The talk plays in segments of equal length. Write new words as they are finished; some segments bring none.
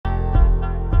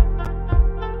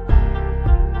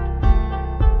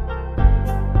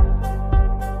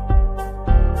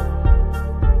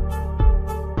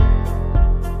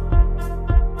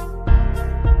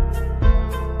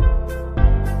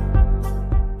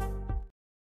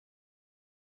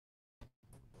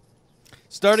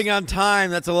Starting on time,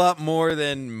 that's a lot more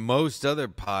than most other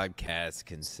podcasts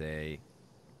can say.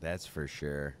 That's for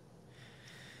sure.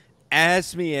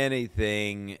 Ask Me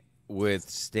Anything with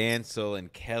Stancil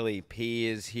and Kelly P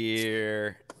is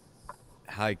here.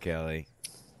 Hi, Kelly.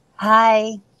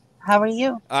 Hi. How are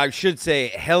you? I should say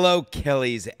hello,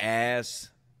 Kelly's ass.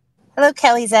 Hello,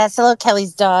 Kelly's ass. Hello,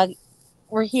 Kelly's dog.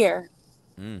 We're here.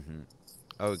 Mm-hmm.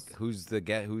 Oh, who's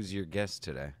your guest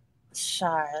today?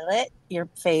 Charlotte, your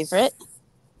favorite.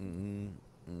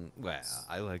 Well,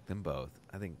 I like them both.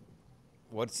 I think.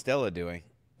 What's Stella doing?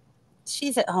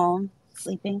 She's at home,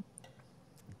 sleeping.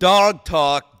 Dog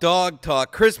talk, dog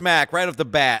talk. Chris Mack, right off the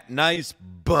bat, nice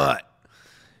butt.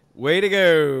 Way to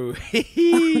go.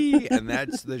 And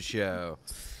that's the show.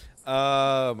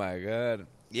 Oh, my God.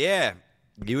 Yeah,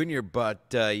 you and your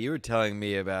butt, you were telling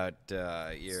me about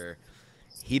your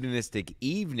hedonistic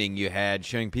evening you had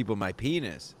showing people my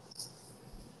penis.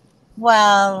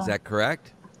 Well, Is that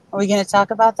correct? are we going to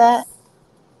talk about that?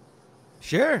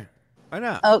 Sure. Why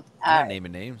not? Oh, I'm all not right.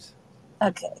 naming names.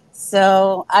 Okay.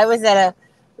 So I was at a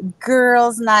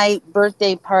girls' night,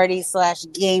 birthday party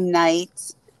 / game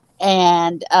night.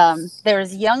 And there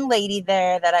was a young lady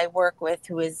there that I work with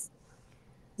who is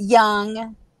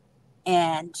young,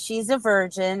 and she's a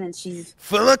virgin, and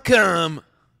Full of cum.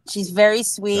 she's very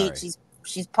sweet. Sorry.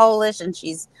 She's Polish, and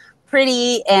she's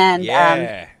pretty. And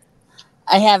Yeah.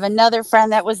 I have another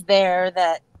friend that was there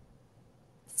that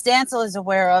Stancil is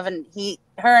aware of, and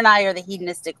her and I are the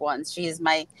hedonistic ones. She is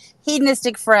my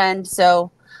hedonistic friend. So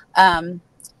we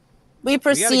We got to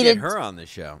proceeded. get her on the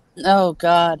show. Oh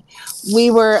God,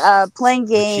 we were playing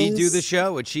games. Would she do the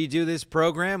show? Would she do this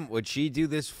program? Would she do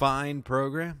this fine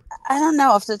program? I don't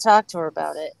know if to talk to her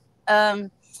about it.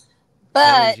 Kelly,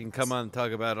 But she can come on and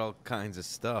talk about all kinds of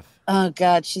stuff. oh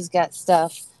God, she's got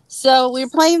stuff. So we were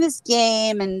playing this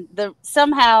game, and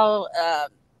somehow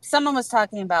someone was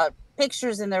talking about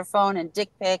pictures in their phone and dick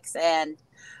pics, and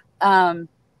the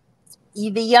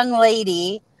young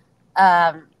lady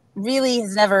really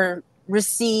has never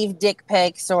received dick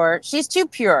pics, or she's too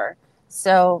pure.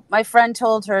 So my friend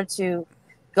told her to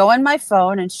go in my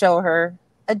phone and show her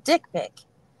a dick pic,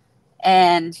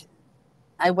 and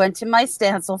I went to my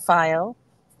Stancil file.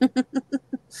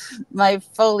 My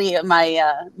folio,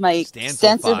 my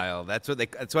Stancil file. That's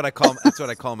what I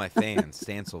call my fans.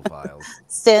 Stancil files.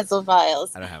 Stancil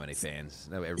files. I don't have any fans.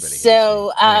 No, everybody.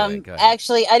 So hates me. Anyway, go ahead.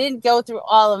 actually, I didn't go through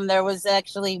all of them. There was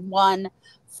actually one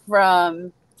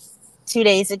from 2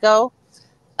 days ago,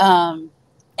 and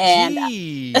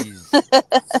Jeez.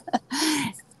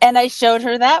 and I showed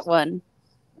her that one,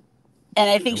 and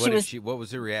I think And she was. what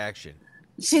was her reaction?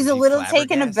 She's Was a she little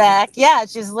taken flabbergasted? aback. Yeah,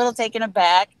 she's a little taken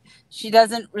aback. She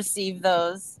doesn't receive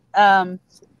those. And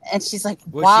she's like,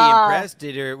 Was wow. she impressed?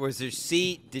 Was her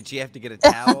seat? Did she have to get a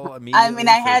towel immediately? I mean,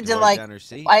 I had to wipe down her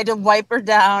seat? I had to wipe her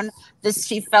down.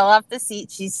 She fell off the seat.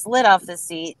 She slid off the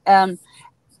seat.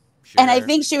 Sure. And I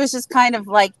think she was just kind of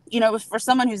like, for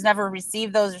someone who's never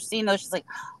received those or seen those, she's like,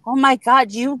 oh my God,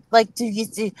 do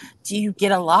you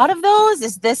get a lot of those?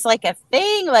 Is this like a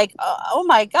thing? Like, oh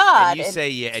my God.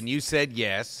 And you said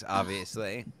yes,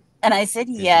 obviously. And I said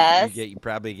yes. You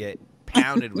probably get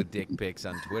pounded with dick pics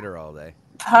on Twitter all day.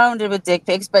 Pounded with dick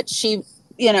pics, but she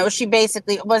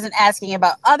basically wasn't asking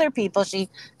about other people. She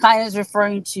kind of is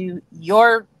referring to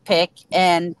your pic,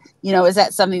 and is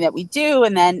that something that we do?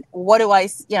 And then what do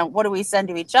we send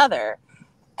to each other?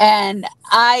 And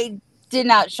I did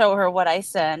not show her what I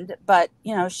send, but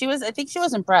I think she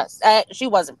was impressed. She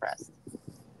was impressed.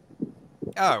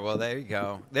 Oh, well, there you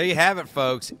go. There you have it,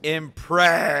 folks.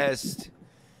 Impressed.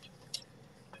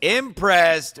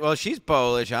 Well, she's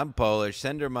Polish. I'm Polish.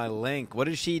 Send her my link. What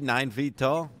is she, 9 feet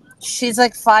tall? She's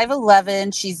like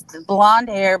 5'11". She's blonde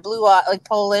hair, blue eye, like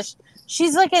Polish.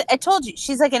 She's like I told you,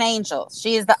 she's like an angel.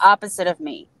 She is the opposite of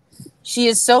me. She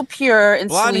is so pure and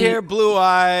blonde sweet. hair, blue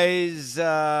eyes.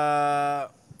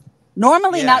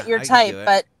 Normally not your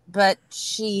type, but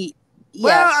she.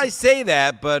 Well, I say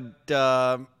that, but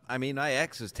I mean, my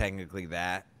ex was technically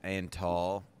that and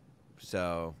tall,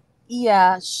 so.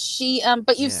 Yeah, she.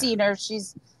 But you've seen her.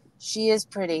 She is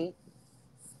pretty.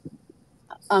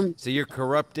 So you're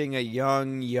corrupting a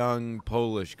young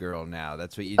Polish girl now.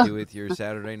 That's what you do with your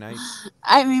Saturday nights?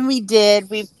 I mean, we did.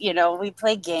 We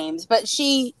played games, but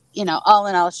she, all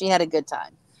in all, she had a good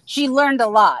time. She learned a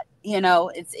lot.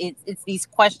 It's these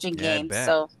question games.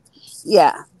 So,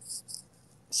 yeah,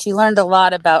 she learned a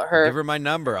lot about her. Give her my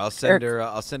number. I'll send her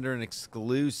an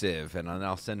exclusive, and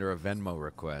I'll send her a Venmo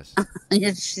request.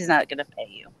 She's not gonna pay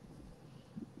you.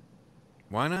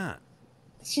 Why not?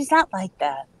 She's not like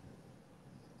that.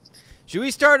 Should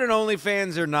we start an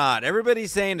OnlyFans or not?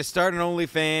 Everybody's saying to start an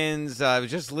OnlyFans. I was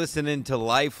just listening to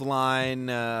Lifeline.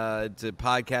 It's a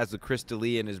podcast with Chris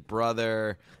D'Elia and his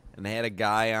brother, and they had a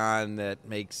guy on that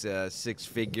makes 6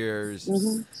 figures.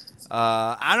 Mm-hmm.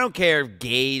 I don't care if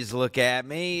gays look at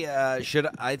me.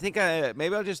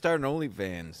 Maybe I'll just start an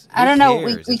OnlyFans. I don't know.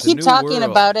 We keep talking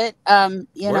about it. Working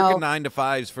 9 to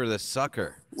 5s for the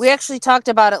sucker. We actually talked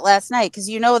about it last night because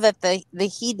you know that the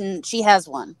Hedon, she has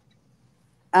one.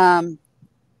 And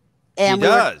she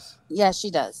does. Yeah, she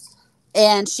does.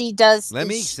 And she does. Let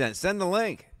me send the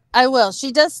link. I will.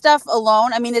 She does stuff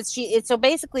alone. I mean, it's so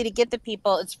basically to get the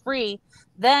people, it's free.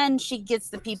 Then she gets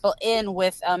the people in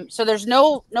with so there's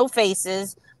no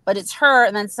faces, but it's her,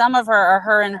 and then some of her are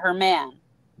her and her man.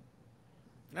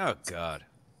 Oh God.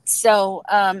 So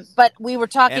but we were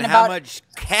talking about how much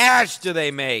cash do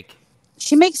they make?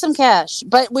 She makes some cash,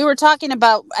 but we were talking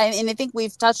about, and I think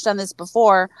we've touched on this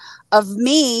before, of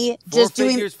me just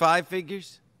doing 5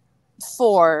 figures.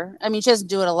 4. I mean, she doesn't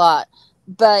do it a lot,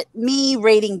 but me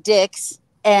rating dicks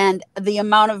and the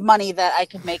amount of money that I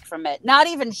could make from it. Not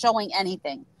even showing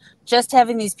anything, just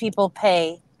having these people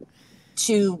pay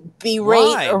to be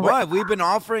rated. Why? We've been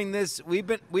offering this. We've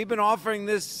been offering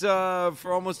this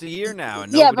for almost a year now,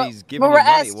 and nobody's giving you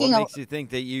money. What makes you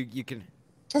think that you can?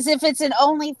 Because if it's an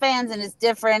OnlyFans and it's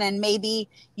different, and maybe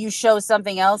you show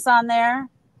something else on there,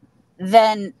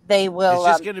 then they will.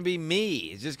 It's just going to be me.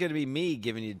 It's just going to be me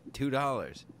giving you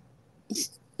 $2.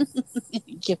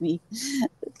 Give me.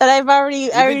 But I've already.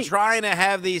 You've been trying to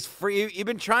have these free. You've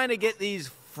been trying to get these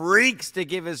freaks to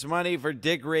give us money for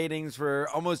dick ratings for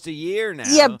almost a year now.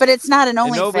 Yeah, but it's not an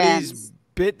OnlyFans. Nobody's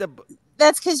bit the.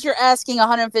 That's because you're asking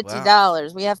 $150. Wow.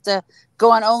 We have to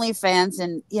go on OnlyFans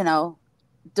and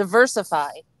diversify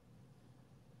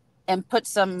and put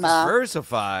some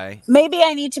diversify. Maybe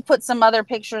I need to put some other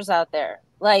pictures out there,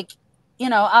 like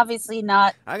obviously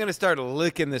not. I'm gonna start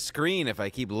licking the screen if I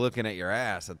keep looking at your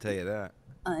ass. I'll tell you that.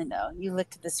 I know you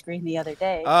licked the screen the other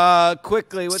day.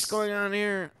 Quickly, what's going on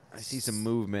here? I see some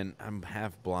movement. I'm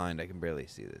half blind. I can barely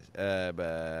see this.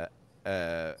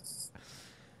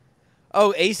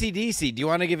 Oh, AC/DC. Do you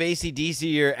want to give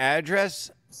AC/DC your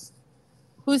address?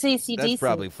 Who's AC/DC? That's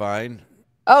probably fine.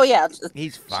 Oh yeah,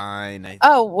 he's fine.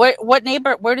 What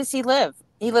neighbor? Where does he live?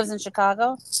 He lives in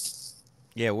Chicago.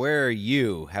 Yeah, where are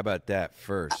you? How about that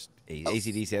first?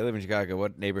 AC/DC. I live in Chicago.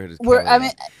 What neighborhood is? I'm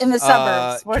in the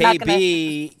suburbs. We're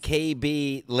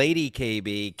KB, Lady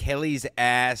KB. Kelly's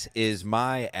ass is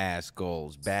my ass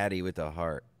goals. Baddie with a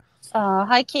heart.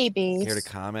 Hi KB. Care to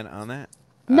comment on that?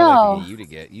 No. I'd like to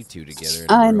get you two together.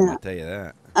 I know. I'll tell you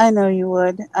that. I know you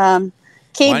would.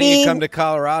 KB. Why don't you come to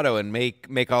Colorado and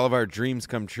make all of our dreams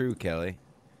come true, Kelly?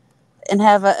 And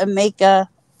have make a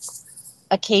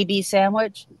KB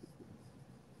sandwich.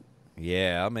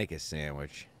 Yeah, I'll make a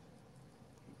sandwich.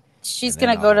 She's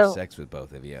gonna go to sex with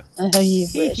both of you. You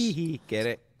wish. Get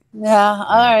it? Yeah.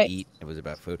 All right. Eat. It was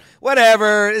about food.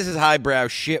 Whatever. This is highbrow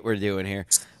shit we're doing here.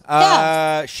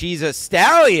 She's a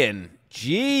stallion.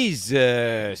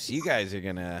 Jesus, you guys are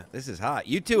gonna. This is hot.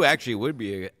 You two actually would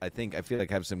be. I feel like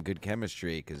have some good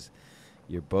chemistry because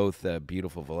you're both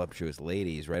beautiful, voluptuous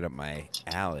ladies, right up my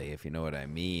alley, if you know what I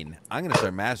mean. I'm gonna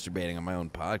start masturbating on my own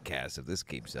podcast if this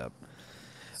keeps up.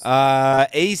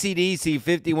 AC/DC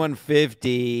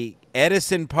 5150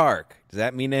 Edison Park. Does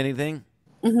that mean anything?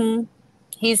 Mm-hmm.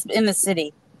 He's in the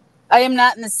city. I am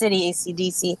not in the city,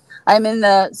 AC/DC. I'm in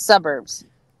the suburbs.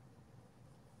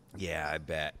 Yeah, I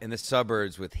bet. In the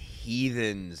suburbs with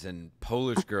heathens and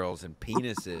Polish girls and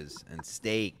penises and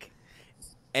steak.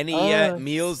 Any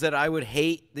meals that I would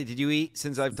hate that did you eat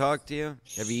since I've talked to you?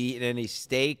 Have you eaten any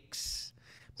steaks?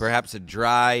 Perhaps a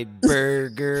dried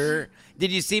burger?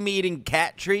 Did you see me eating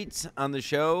cat treats on the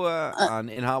show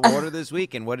in Hot Water this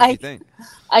week? And what did you think?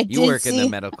 You work in the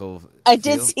medical field. I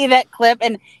did see that clip,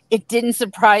 and it didn't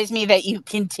surprise me that you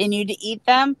continue to eat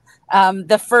them.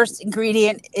 The first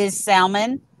ingredient is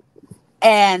salmon.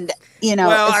 And,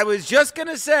 Well, I was just going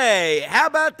to say, how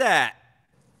about that?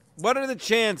 What are the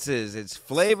chances it's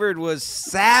flavored with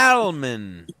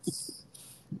salmon?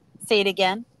 Say it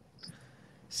again.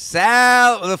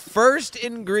 The first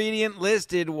ingredient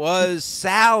listed was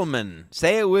salmon.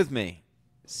 Say it with me.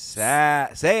 Say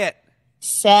it.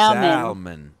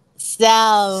 Salmon.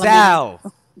 Sal.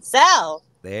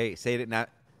 Say it now.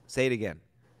 Say it again.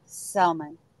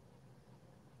 Salmon.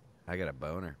 I got a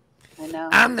boner. I know.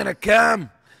 I'm gonna come.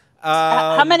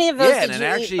 How many of those did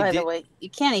you eat, by the way? You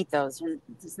can't eat those.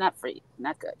 It's not free.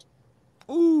 Not good.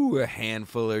 Ooh, a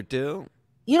handful or two.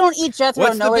 You don't eat Jethro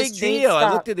What's Noah's the big deal?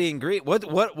 I looked at the ingredient.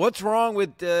 What's wrong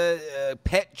with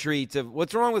pet treats?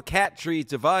 What's wrong with cat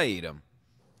treats if I eat them?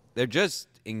 They're just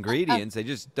ingredients. They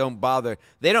just don't bother.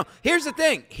 They don't. Here's the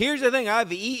thing.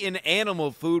 I've eaten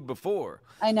animal food before.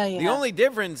 I know you The have. only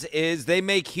difference is they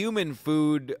make human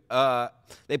food.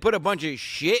 They put a bunch of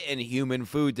shit in human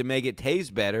food to make it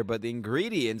taste better, but the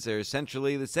ingredients are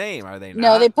essentially the same. Are they not?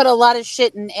 No, they put a lot of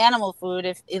shit in animal food.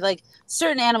 If like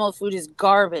certain animal food is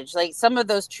garbage. Like some of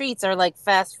those treats are like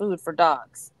fast food for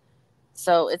dogs.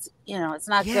 So it's it's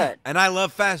not good. And I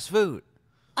love fast food.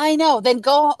 I know. Then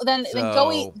go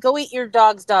eat your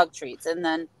dog's dog treats and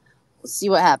then see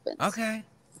what happens. Okay.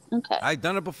 Okay. I've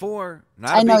done it before.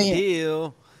 Not a big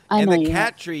deal. And the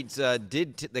cat treats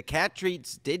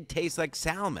did taste like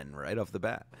salmon right off the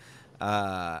bat.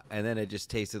 And then it just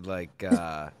tasted like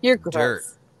You're dirt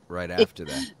gross. right after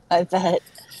that. I bet.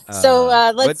 So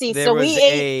let's see. There So was we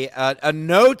ate a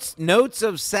notes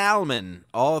of salmon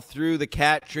all through the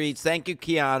cat treats. Thank you,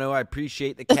 Keanu. I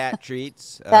appreciate the cat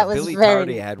treats. That was Billy very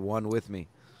Tardy had one with me.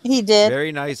 He did.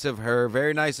 Very nice of her.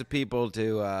 Very nice of people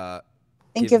to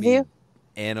Think give of me you.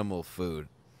 animal food.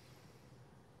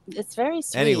 It's very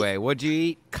sweet. Anyway, what'd you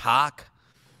eat? Cock?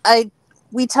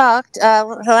 We talked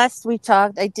last we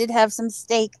talked. I did have some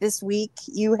steak this week.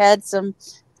 You had some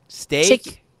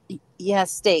Steak? Yeah,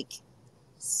 steak.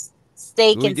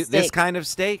 Steak Do we and do steak. this kind of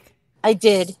steak? I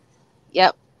did.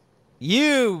 Yep.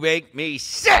 You make me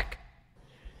sick.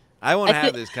 I won't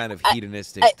have this kind of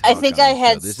hedonistic I talk think on I the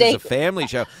had show. This steak. is a family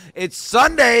show. It's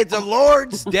Sunday. It's the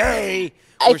Lord's Day.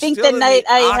 I We're think still the in night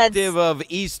the I had octave of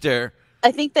Easter.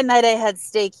 I think the night I had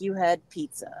steak, you had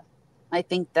pizza. I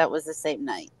think that was the same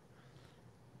night.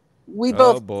 We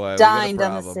both boy, we got a dined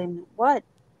on the problem. same. What?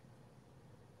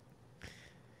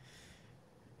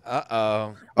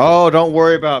 Uh-oh. Oh, don't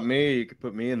worry about me. You can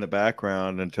put me in the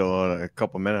background until a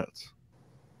couple minutes.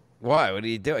 Why? What are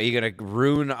you doing? Are you going to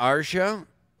ruin our show?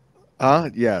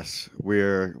 Yes. We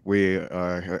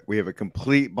have a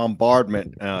complete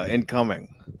bombardment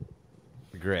incoming.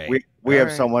 Great. We All have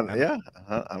right. someone. Yeah.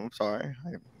 I'm sorry.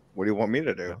 What do you want me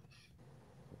to do?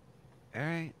 All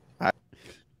right.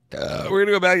 We're going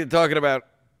to go back to talking about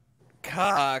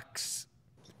cocks.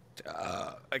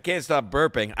 I can't stop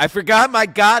burping. I forgot my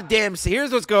goddamn...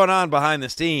 Here's what's going on behind the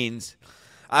scenes.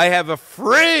 I have a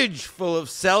fridge full of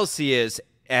Celsius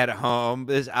at home.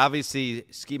 This obviously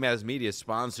Ski Mask Media is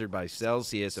sponsored by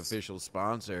Celsius, official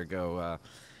sponsor. Go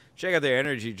check out their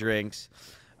energy drinks.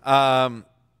 And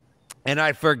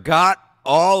I forgot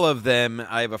all of them.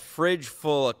 I have a fridge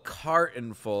full, a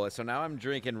carton full. So now I'm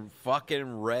drinking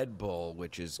fucking Red Bull,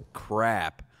 which is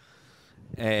crap.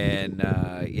 And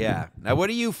yeah. Now, what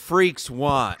do you freaks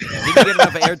want? Did you get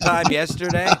enough airtime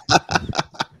yesterday?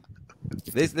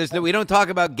 We don't talk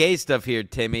about gay stuff here,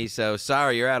 Timmy. So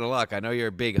sorry, you're out of luck. I know you're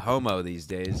a big homo these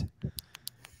days.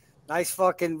 Nice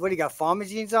fucking. What do you got? Farmer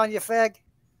jeans on, you fag?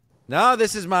 No,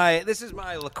 this is my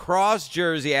lacrosse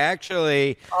jersey.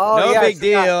 Actually, Oh, no yeah, I big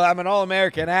deal. forgot. I'm an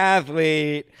All-American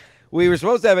athlete. We were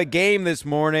supposed to have a game this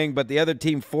morning, but the other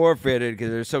team forfeited because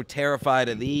they're so terrified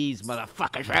of these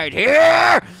motherfuckers right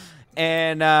here.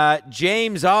 And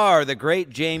James R., the great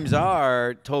James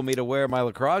R., told me to wear my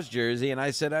lacrosse jersey, and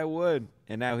I said I would.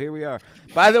 And now here we are.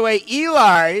 By the way,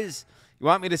 Eli's, you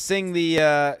want me to sing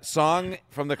the song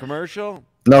from the commercial?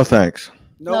 No, thanks.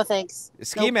 No thanks.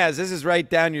 Ski Mask, this is right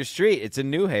down your street. It's in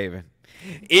New Haven.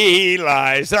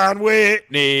 Eli's on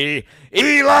Whitney.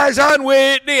 Eli's on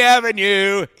Whitney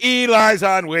Avenue. Eli's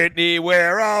on Whitney,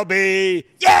 where I'll be.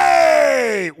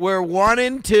 Yay! We're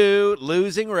 1-2,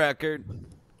 losing record.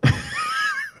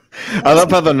 I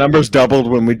love how the numbers doubled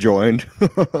when we joined.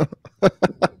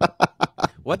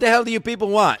 What the hell do you people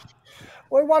want?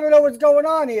 We want to know what's going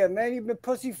on here, man. You've been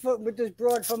pussyfooting with this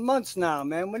broad for months now,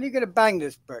 man. When are you gonna bang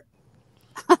this brick?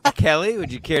 Kelly,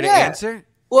 would you care to Yeah. answer?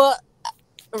 Well,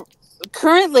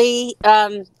 currently,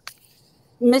 Mr.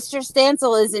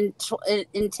 Stancil is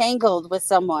entangled with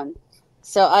someone,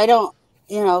 so I don't.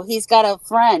 He's got a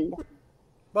friend.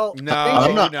 Well, No.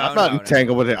 I'm not no.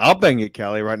 entangled with it. I'll bang it,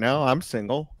 Kelly. Right now, I'm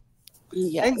single.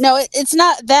 Yeah. No, it's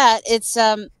not that. It's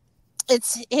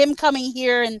him coming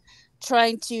here and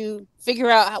trying to figure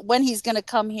out when he's going to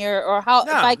come here or how.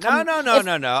 No, if I come, no.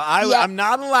 Yeah. I'm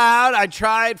not allowed. I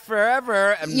tried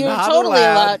forever. I'm You're not totally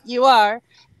allowed. allowed. You are,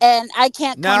 and I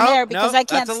can't come there because I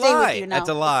can't that's a stay lie. with you now. That's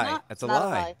a lie. It's not a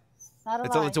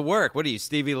lie. It's a work. What are you,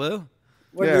 Stevie Lou?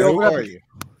 what Yeah, we who open are up, you?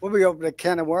 what we open a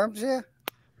can of worms here?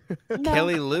 No.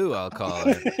 Kelly Lou, I'll call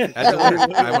her.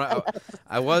 That's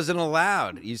I wasn't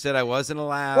allowed. You said I wasn't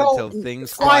allowed Well, till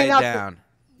things flying quiet out down.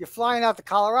 You're flying out to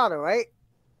Colorado, right?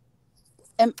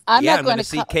 And I'm Yeah, not I'm going going to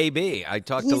see KB. I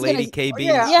talked to He's Lady gonna- KB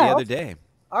Yeah. the Yeah. other day.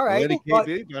 All right. Lady But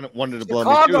KB wanted to the blow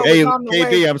me cargo too. Hey, is on the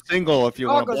KB, way. I'm single. If you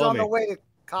want to Cargo's blow on the me. way to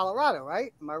Colorado,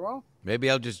 right? Am I wrong? Maybe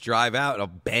I'll just drive out. I'll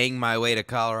bang my way to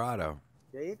Colorado.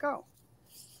 There you go.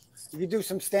 You can do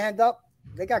some stand-up.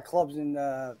 They got clubs in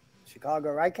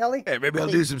Chicago, right, Kelly? Hey, maybe I'll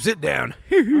do some sit down.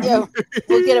 Yeah,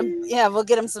 we'll get him. Yeah, we'll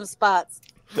get him some spots.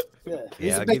 Yeah,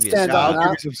 Yeah, I'll a big give you a stand-up. shot. I'll Huh?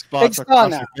 give you some spots star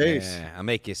across now. your face. Yeah, I'll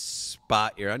make you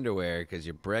spot your underwear because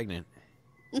you're pregnant.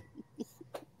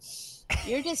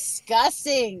 You're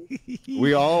disgusting.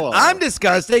 We all are. I'm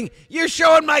disgusting. You're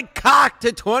showing my cock to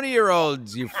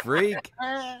 20-year-olds, you freak.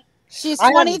 She's I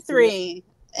haven't 23,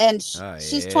 and Oh,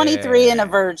 she's 23 and a yeah.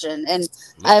 virgin, and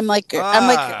I'm like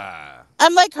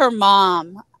her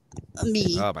mom.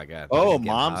 Me. Oh my god. Oh, It's getting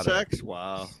mom hotter. sex?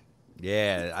 Wow.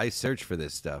 Yeah, I search for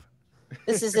this stuff.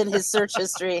 This is in his search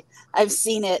history. I've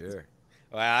seen it. Sure.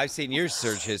 Well, I've seen your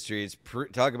search history. It's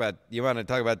talk about. You want to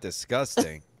talk about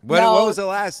disgusting? What No. was the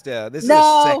last? This is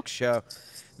No. a sex show.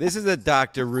 This is a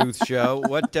Dr. Ruth show.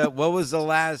 What was the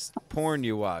last porn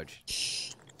you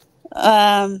watched?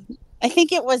 I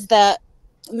think it was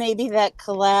maybe that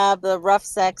collab, the rough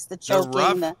sex, the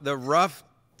choking. The rough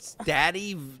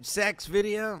daddy sex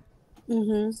video.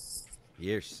 Mm-hmm.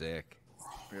 You're sick.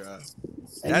 Yeah. That's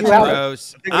you have-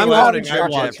 gross. I think I'm the going last to thing I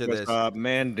church watched after was, this.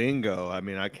 Mandingo. I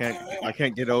mean, I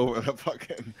can't get over the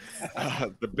fucking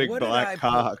the big What did I black put?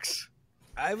 cocks.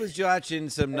 I was watching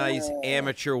some nice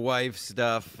amateur wife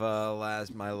stuff.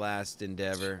 My last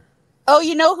endeavor. Oh,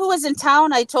 you know who was in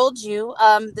town? I told you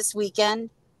this weekend.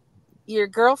 Your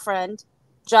girlfriend,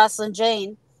 Jocelyn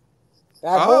Jane.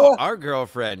 That Oh, whore? our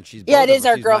girlfriend. She's Yeah, both it of is them.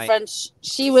 our She's girlfriend.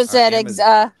 She was our at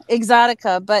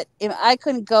Exotica, but I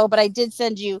couldn't go. But I did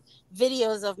send you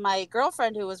videos of my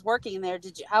girlfriend who was working there.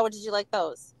 How did you like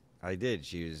those? I did.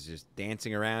 She was just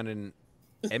dancing around in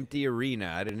empty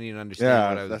arena. I didn't even understand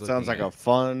what I Yeah, was that sounds like looking a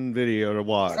fun video to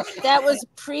watch. That was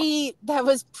pre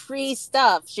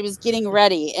stuff. She was getting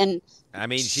ready, and at. I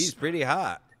mean, she's pretty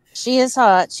hot. she is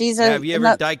hot. She's a. Have you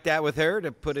ever diked that with her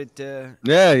to put it?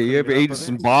 Yeah, you Put ever it up eaten with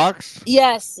some it? box?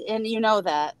 Yes, and you know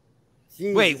that.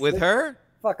 Jesus, Wait, with this her?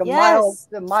 fucking Yes.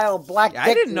 mild black. I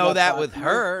dick didn't you know got that on, with man.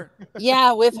 her.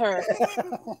 Yeah, with her.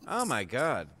 Oh my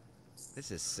god,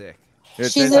 this is sick. It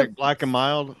She's tastes a- like black and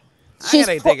mild. I She's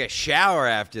gotta take a shower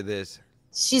after this.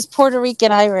 She's Puerto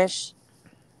Rican Irish.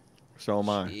 So am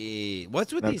I. Gee,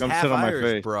 what's with Now these come half sit on my Irish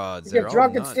face. broads? You They're get all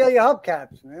drunk and nuts. steal your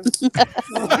hubcaps, man.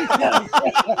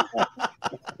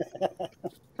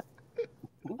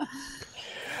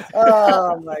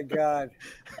 Oh my god.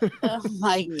 Oh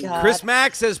my god. Chris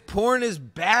Mack says porn is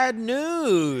bad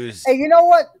news. Hey, you know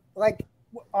what? Like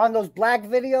on those black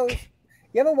videos,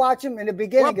 you ever watch them in the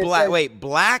beginning? What it black? says- Wait,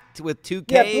 blacked with two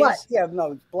Ks? Yeah, black. Yeah,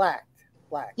 no, it's black.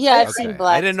 Black. Yeah, I've Okay. seen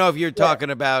black. I didn't know if you're talking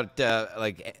about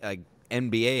like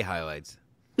NBA highlights.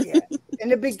 Yeah. In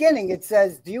the beginning, it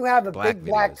says, "Do you have a Black big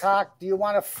black videos. cock? Do you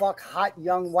want to fuck hot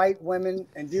young white women?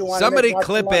 And do you want Somebody to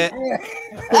clip it?"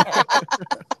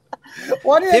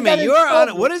 What do they Timmy, got in you're on.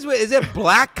 trouble? What is it?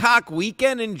 Black Cock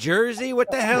Weekend in Jersey?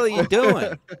 What the hell are you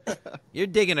doing? You're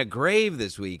digging a grave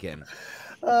this weekend.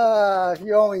 If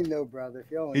you only knew, brother.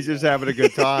 If you only He's knew. just having a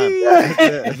good time.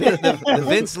 The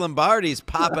Vince Lombardi's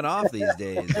popping off these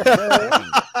days.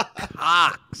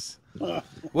 Cocks.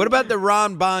 What about the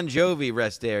Ron Bon Jovi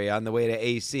rest area on the way to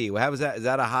AC? How was that? Is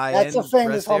that a high That's end? a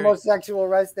famous rest area? homosexual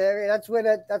rest area. That's where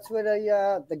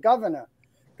the governor,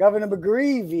 Governor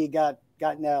McGreevy, got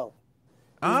nailed.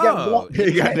 Oh,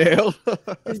 He got nailed.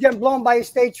 He's getting blown by a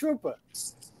state trooper.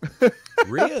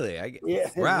 really? Yeah,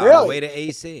 Wow, on really. the way to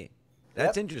AC.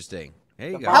 That's interesting. There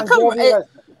you go. How come Bon Jovi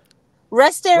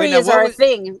Rest now, areas what are a was-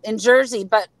 thing in Jersey,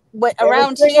 but They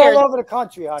around sing here, all over the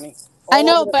country, honey. I All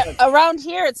know, over the but country. around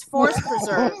here it's forest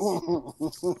preserves.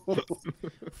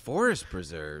 Forest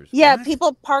preserves. Yeah, What?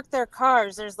 people park their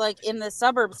cars. There's like in the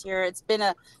suburbs here, it's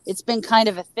been kind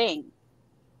of a thing.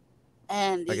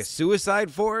 And Like a these-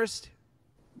 suicide forest?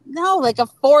 no, like a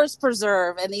forest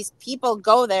preserve, and these people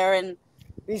go there and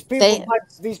These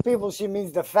people, They- she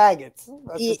means the faggots. That's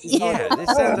what she's talking Yeah, about.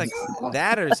 this sounds like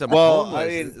that or some Well, homeless. I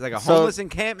mean, like a so- homeless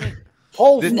encampment.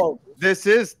 Pole This- smoke.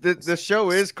 The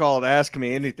show is called Ask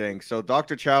Me Anything. So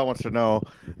Dr. Chow wants to know,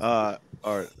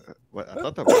 or what? I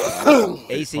thought that was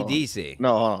ACDC.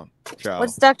 No, hold on, Chow.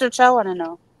 what's Dr. Chow want to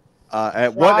know?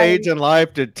 At what Ryan- age in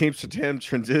life did Teamster Tim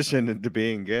transition into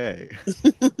being gay?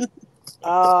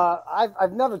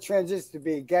 I've never transitioned to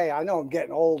being gay. I know I'm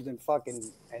getting old and fucking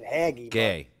and haggy. but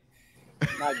Gay.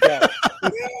 Not gay.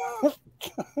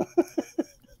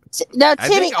 Now, I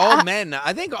Timmy,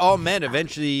 think all men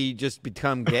eventually just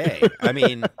become gay. I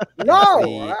mean, No,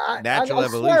 the natural I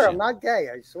evolution. swear I'm not gay.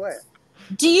 I swear.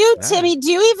 do you, Yeah. Timmy,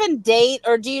 do you even date,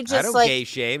 or do you I just don't like? gay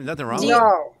shame. Nothing wrong Do with you-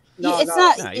 it. No, it's no.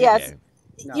 not. No, you're yeah, gay.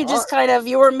 No. You just kind of,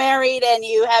 you were married and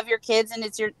you have your kids and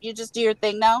you just do your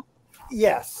thing now?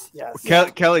 Yes.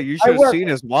 Kelly, you should have seen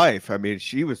his wife. I mean,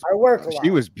 she was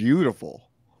beautiful.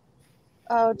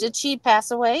 Oh, did she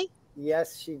pass away?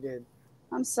 Yes, she did.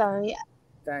 I'm sorry.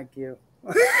 Thank you.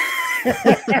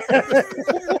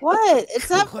 What? It's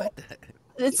not. What?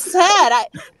 It's sad.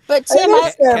 But Tim,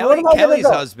 Kelly's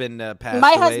husband passed away.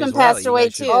 My husband passed away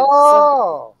too.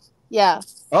 Oh. So, yeah.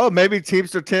 Oh, maybe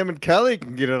Teamster Tim and Kelly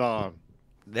can get it on.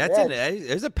 That's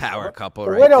there's a power couple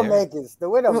the right there. The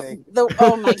Widowmakers.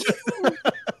 Oh my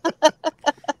God.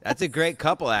 That's a great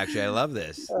couple, actually. I love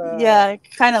this. Yeah, I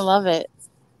kind of love it.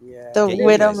 Yeah. The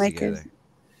Widowmakers.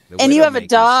 And you have a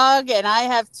dog, and I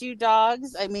have 2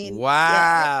 dogs. I mean,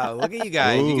 wow! Look at you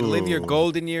guys. You can live your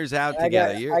golden years out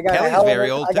together. Kelly's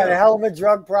very old too. I got a hell of a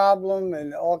drug problem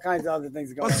and all kinds of other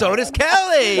things going on. So does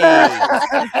Kelly.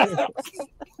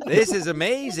 This is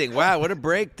amazing. Wow, what a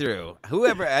breakthrough.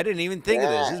 I didn't even think of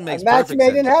this. This makes match perfect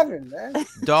made sense. in heaven, man.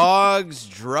 Dogs,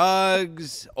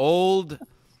 drugs, old.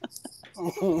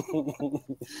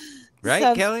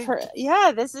 Right, Kelly?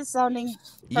 Yeah, this is sounding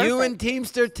perfect. You and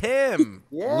Teamster Tim.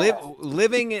 Yeah. Live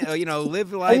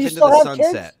life into the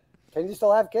sunset. Kids? Can you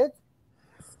still have kids?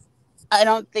 I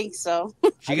don't think so.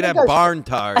 She could have barn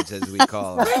tards, as we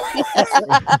call them.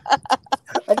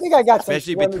 I think I got some.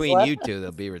 Especially between you two,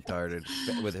 they'll be retarded.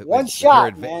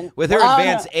 Man. With her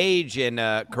advanced age and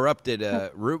corrupted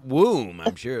womb,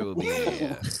 I'm sure it will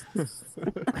be.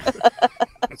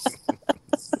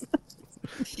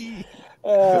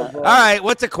 All right,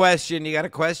 what's a question? You got a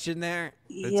question there?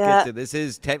 Let's get to this.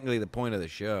 Is technically the point of the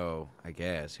show, I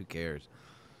guess. Who cares?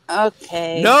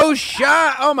 Okay. No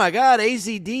shot. Oh my God,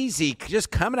 AZDZ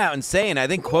just coming out and saying, I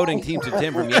think quoting Teamster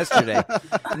Tim from yesterday,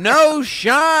 no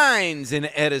shines in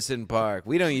Edison Park.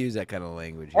 We don't use that kind of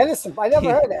language. Edison, I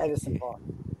never heard of Edison Park.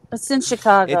 It's in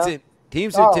Chicago. It's in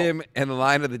Teamster Tim and the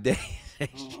line of the day.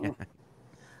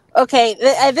 Okay,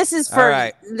 this is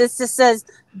for this just says,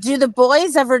 do the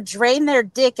boys ever drain their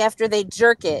dick after they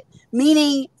jerk it?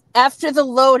 Meaning, after the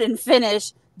load and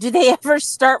finish, do they ever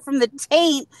start from the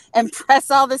taint and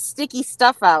press all the sticky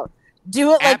stuff out?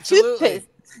 Do it like toothpaste.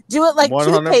 Do it like 100%.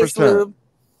 Toothpaste lube,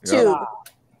 too.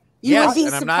 You would be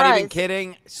surprised. I'm not even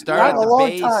kidding. Start at the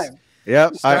base.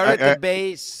 Yep. Start at the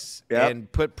base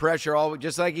and put pressure all,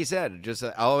 just like he said, just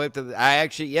all the way up to the. I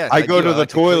go to the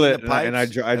toilet and I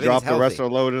drop the rest of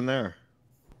the load in there.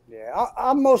 Yeah,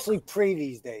 I'm mostly pre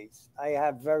these days. I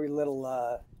have very little,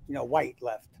 white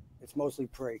left. It's mostly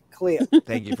clear.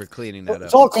 Thank you for cleaning that up.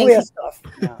 It's all clear stuff.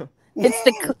 Yeah.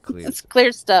 It's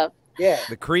clear stuff. Yeah.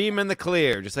 The cream and the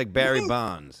clear, just like Barry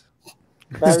Bonds.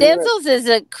 Stancil's is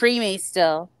a creamy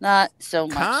still, not so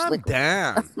much. Calm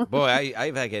down, boy.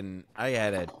 I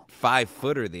had a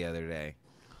 5-footer the other day.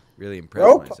 Really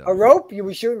impressed myself. A rope? You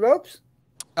were shooting ropes?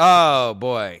 Oh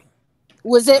boy.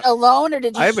 Was it alone or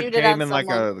did you shoot it on someone? Like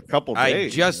a couple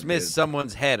days. I just missed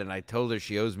someo's head, and I told her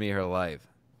she owes me her life.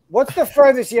 What's the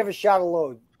furthest you ever shot a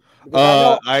load?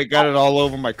 I got it all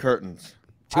over my curtains.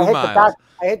 2 miles.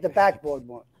 I hit the backboard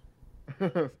one.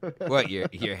 What,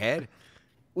 your head?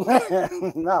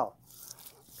 No.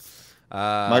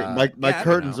 My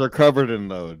curtains are covered in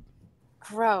load.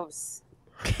 Gross.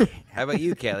 How about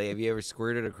you, Kelly? Have you ever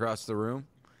squirted across the room?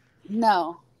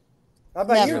 No. How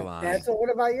about you, Stancil?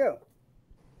 What about you?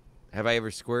 Have I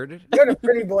ever squirted? You're the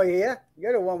pretty boy here.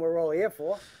 You're the one we're all here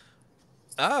for.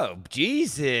 Oh,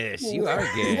 Jesus. You are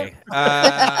gay.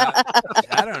 I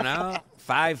don't know.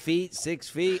 5 feet, 6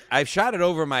 feet. I've shot it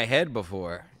over my head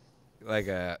before. Like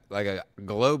a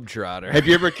globetrotter. Have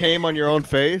you ever came on your own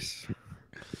face?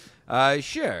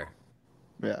 Sure.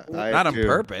 Yeah. Not on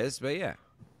purpose, but yeah.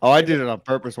 Oh, I did it on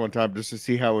purpose one time just to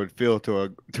see how it would feel to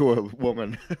a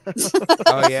woman.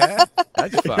 Oh yeah,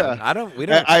 that's fun.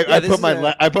 Yeah.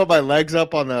 I put my legs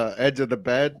up on the edge of the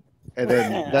bed, and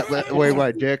then that way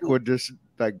my dick would just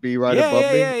be right above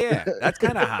me. Yeah. That's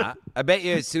kind of hot. I bet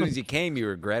you as soon as you came, you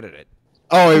regretted it.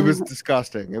 Oh, it was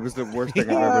disgusting. It was the worst thing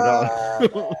I've ever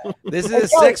done. This is a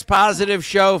sex positive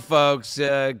show, folks.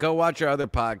 Go watch our other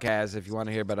podcasts if you want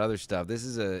to hear about other stuff. This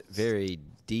is a very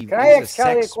deep. Can I ask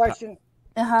Kelly a question?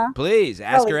 Please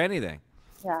ask her anything.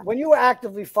 Yeah. When you were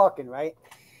actively fucking, right?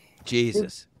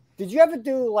 Jesus. Did you ever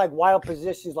do wild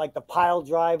positions like the pile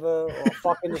driver or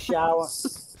fuck in the shower?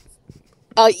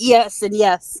 Yes and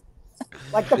yes.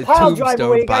 Like the pile driver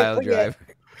where you pile driver.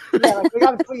 You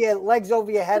got to put your legs over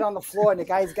your head on the floor, and the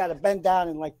guy's got to bend down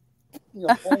and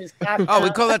point his cap. Oh, we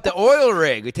call that the oil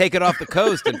rig. We take it off the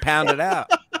coast and pound it out.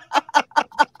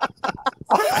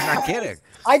 I'm not kidding.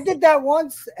 I did that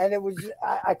once, and it was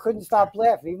I couldn't stop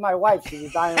laughing. Even my wife, she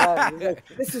was dying laughing. She was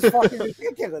like, this is fucking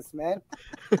ridiculous, man.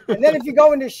 And then if you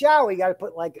go in the shower, you got to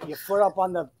put like your foot up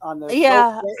on the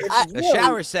Yeah, soap. The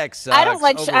shower sex sucks. I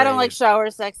don't like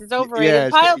shower sex. It's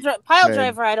overrated. Yeah, Pile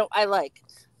driver, I like.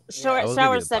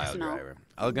 Shower Sex, pile no. driver.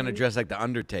 I'm gonna dress like the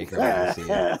Undertaker when I see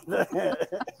it.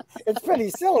 It's pretty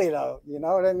silly, though. You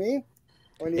know what I mean?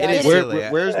 When you It is actually- silly.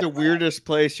 Where's the weirdest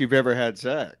place you've ever had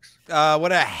sex?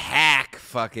 What a hack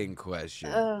fucking question.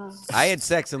 I had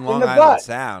sex in Long the Island butt.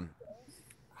 Sound.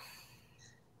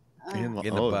 In the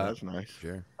butt. That's nice.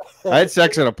 Sure. I had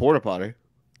sex in a porta potty.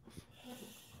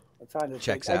 I'm trying to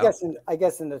Checks think. out. I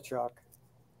guess in the truck.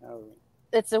 Oh.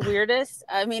 It's the weirdest.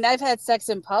 I mean, I've had sex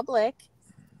in public.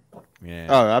 Yeah.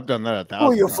 Oh, I've done that 1,000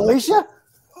 Oh, you times. Felicia?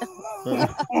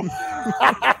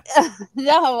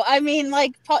 No, I mean,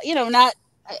 like, not,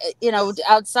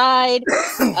 outside,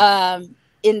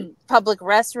 in public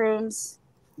restrooms.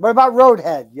 What about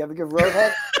Roadhead? You ever give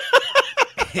Roadhead?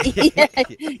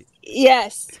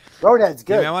 Yes. Roadhead's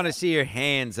good. Jimmy, I want to see your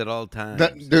hands at all times.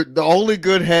 The only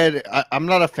good head, I'm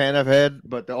not a fan of head,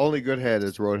 but the only good head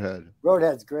is Roadhead.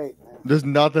 Roadhead's great, man. There's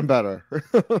nothing better.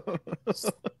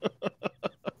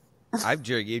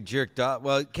 You jerked off.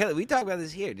 Well, Kelly, we talked about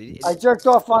this here. Did you? I jerked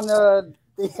off on the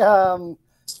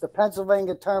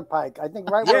Pennsylvania Turnpike. I think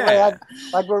right where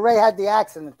Ray had the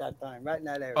accident that time, right in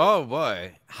that area. Oh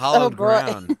boy, hollowed boy.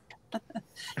 ground.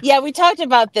 Yeah, we talked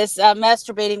about this,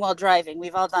 masturbating while driving.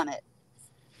 We've all done it.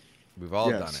 We've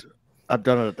all done it. I've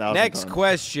done it 1,000 Next times.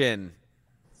 question.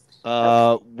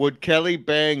 Would Kelly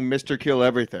bang Mr. Kill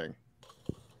Everything?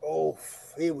 Oh,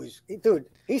 dude,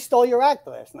 he stole your act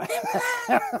last night.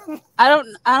 I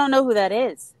don't know who that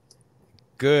is.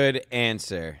 Good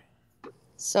answer.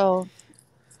 So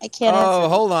I can't answer.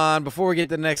 Hold on. Before we get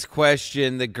to the next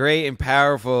question, the great and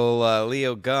powerful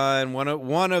Leo Gunn,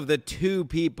 one of the two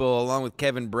people, along with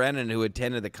Kevin Brennan, who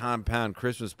attended the Compound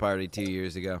Christmas party 2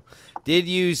 years ago. Did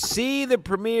you see the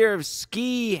premiere of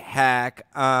Ski Hack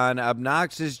on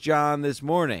Obnoxious John this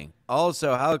morning?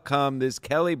 Also, how come this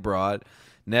Kelly broad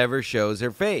never shows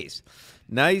her face?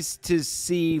 Nice to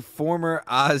see former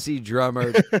Ozzy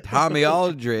drummer Tommy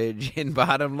Aldridge in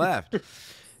bottom left.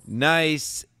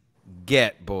 Nice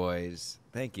get, boys.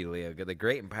 Thank you, Leo. The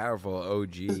great and powerful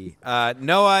OG.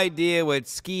 No idea what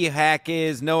Ski Hack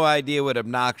is. No idea what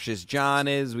Obnoxious John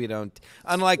is. We don't.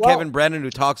 Unlike Kevin Brennan, who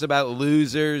talks about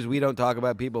losers, we don't talk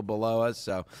about people below us.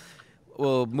 So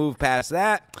we'll move past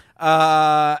that.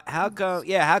 How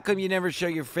come you never show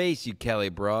your face, you Kelly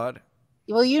broad?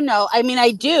 Well, I mean,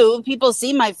 I do. People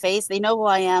see my face; they know who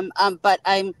I am. But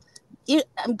I'm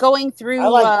going through.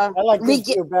 I like this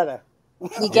view better.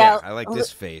 I like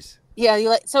this face.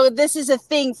 Yeah, so this is a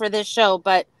thing for this show,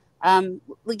 but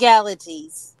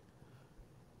legalities,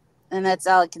 and that's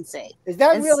all I can say. Is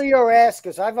that really your ass?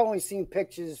 Because I've only seen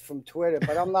pictures from Twitter,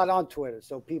 but I'm not on Twitter,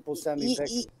 so people send me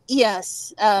pictures.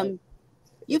 Yes,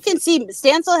 you can see.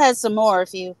 Stancil has some more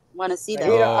if you want to see them.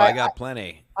 Oh, I got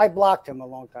plenty. I blocked him a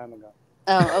long time ago.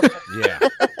 Oh, okay. Yeah.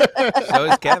 So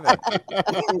is Kevin.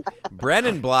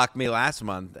 Brennan blocked me last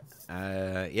month.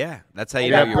 Yeah, that's how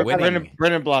you know you're winning.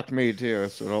 Brennan blocked me too,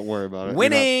 so don't worry about it.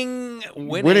 Winning.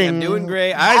 I'm doing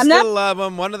great. I still love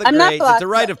him. One of the greats. It's a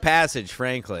rite of passage,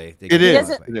 frankly. It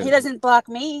is. He doesn't block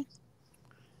me.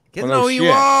 Get to know who you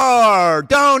are.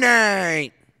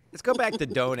 Donate. Let's go back to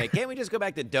donate. Can't we just go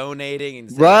back to donating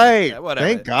instead? Right. Whatever.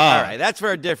 Thank God. All right, that's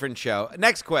for a different show.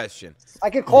 Next question. I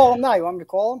could call him now. You want me to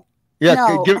call him? Yeah,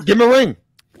 No. give him a ring.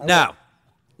 No.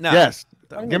 Yes.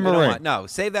 Give him a ring. No,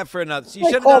 save that for another. You They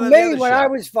should have called done that on me the other when show. I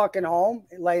was fucking home,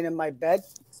 laying in my bed.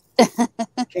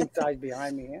 King size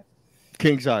behind me here.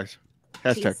 King size.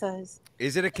 Hashtag. Jesus.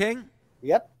 Is it a king?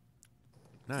 Yep.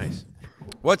 Nice.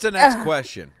 What's the next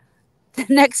question? The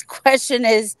next question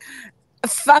is: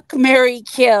 fuck, marry,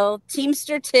 kill,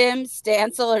 Teamster Tim,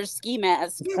 Stancil, or Ski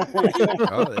Mask?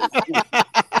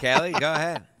 Kelly, go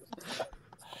ahead.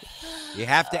 You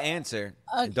have to answer.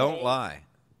 Okay. And don't lie,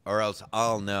 or else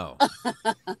I'll know.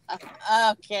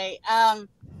 Okay. I'm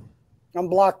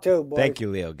blocked too, boy. Thank you,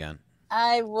 Leo Gunn.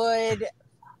 I would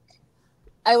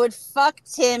fuck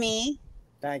Timmy.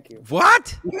 Thank you.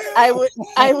 What? I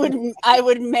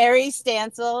would marry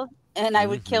Stancil, and I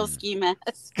would kill Ski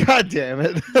Mask. God damn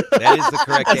it. That is the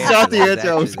correct answer. That's not the That's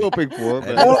answer I was actually hoping for.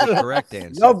 That But is the correct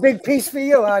answer. No big piece for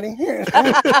you, honey.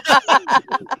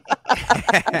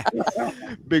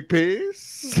 big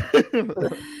piece.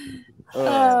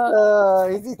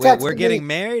 Wait, we're getting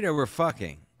married or we're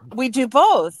fucking? We do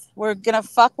both. We're gonna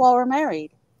fuck while we're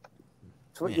married.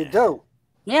 That's what you do.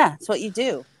 Yeah, that's what you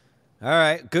do. All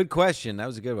right, good question. That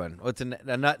was a good one. What's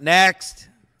next?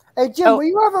 Hey Jim, Oh. were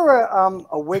you ever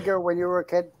a wigger when you were a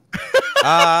kid?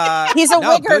 He's a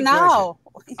no, wigger good now.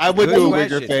 I would Good do a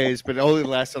question. wigger phase, but it only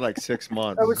lasted like 6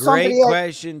 months. There was Great somebody at-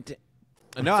 question.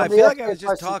 No, I somebody feel asked like I me a was just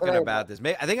question talking today about this.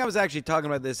 I think I was actually talking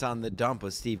about this on the dump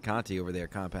with Steve Conti over there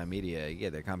at Compound Media. Yeah,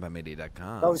 they're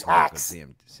compoundmedia.com. Those hacks.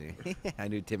 I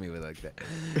knew Timmy would like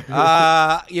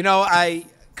that. You know, I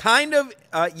kind of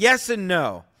yes and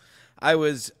no.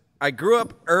 I grew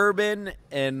up urban,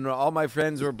 and all my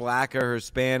friends were black or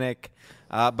Hispanic,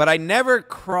 but I never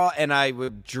and I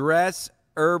would dress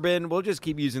urban. We'll just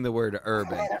keep using the word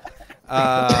urban.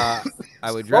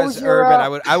 I would dress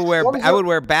urban. I would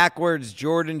wear backwards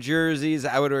Jordan jerseys.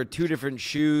 I would wear 2 different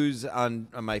shoes on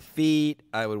my feet.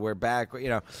 I would wear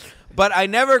but I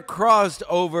never crossed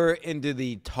over into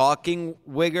the talking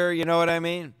wigger. You know what I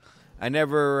mean? I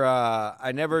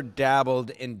never dabbled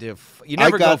into. You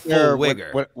never go full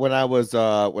wigger. When I was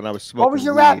smoking. What was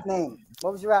your rap name?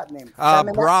 What was your rap name?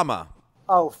 Brahma.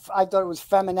 Oh, I thought it was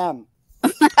Feminem.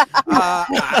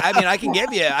 I mean, I can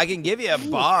give you a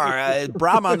bar.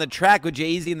 Brahma on the track with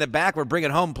Jay-Z in the back. We're bringing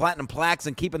home platinum plaques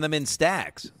and keeping them in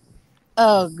stacks.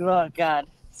 Oh God. Stop.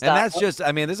 And that's just,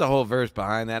 I mean, there's a whole verse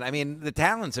behind that. I mean, the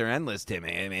talents are endless,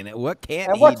 Timmy. I mean, what can't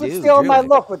And he what's do? stealing my truly?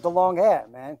 look with the long hair,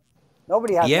 man?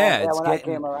 Nobody had long hair it's when I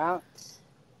getting- came around.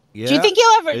 Yeah. Do you think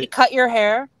you'll ever cut your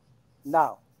hair?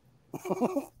 No.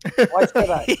 Why should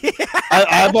I?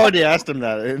 I've already asked him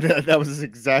that. That was his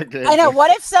exact answer. I know.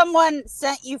 What if someone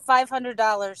sent you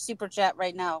 $500 super chat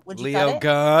right now? Would you cut Leo it?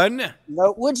 Gunn?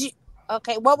 Nope. Would you?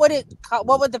 Okay. What would it?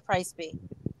 What would the price be?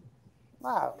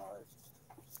 I don't know.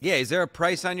 Yeah, is there a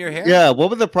price on your hair? Yeah, what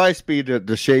would the price be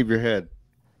to shave your head?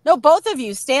 No, both of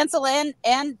you, Stancil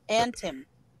and Tim.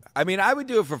 I mean, I would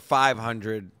do it for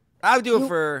 500. I would do it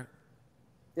for.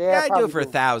 Yeah, I'd do it for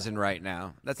 1,000 right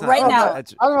now. That's not Right now.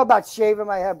 That's, I don't know about shaving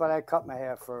my head, but I cut my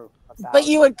hair for 1,000. But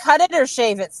you would cut it or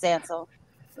shave it, Stancil?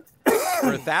 for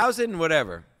 1,000,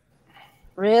 whatever.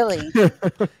 Really?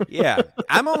 Yeah,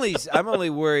 I'm only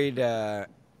worried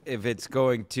if it's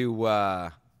going to.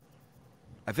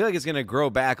 I feel like it's gonna grow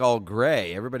back all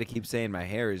gray. Everybody keeps saying my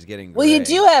hair is getting gray. Well, you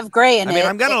do have gray in it. I mean,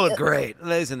 I'm gonna look great.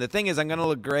 Listen, the thing is, I'm gonna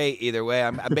look great either way.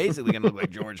 I'm basically gonna look like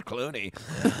George Clooney.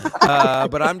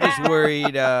 But I'm just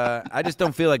worried. I just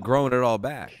don't feel like growing it all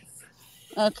back.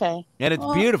 Okay. And it's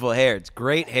beautiful hair. It's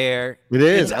great hair. It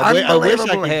is. It's I wish I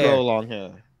unbelievable could hair. grow long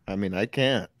hair. I mean, I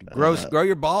can't. Grow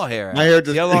your ball hair. My hair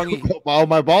See just. how long you, All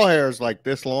my ball hair is like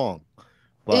this long.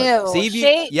 But Ew. see if you,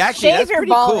 shave, yeah, actually, shave that's your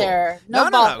pretty ball cool. hair. No,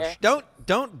 ball hair. Don't.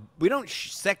 We don't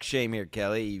sex shame here,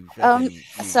 Kelly. You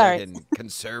sorry. fucking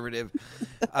conservative.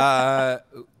 That's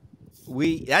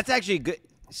actually good.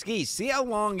 Ski, see how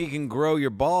long you can grow your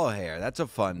ball hair. That's a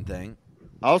fun thing.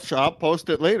 I'll post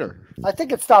it later. I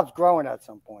think it stops growing at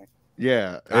some point.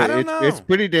 Yeah, I don't know. It's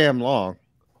pretty damn long.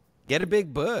 Get a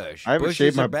big bush. I haven't Bushes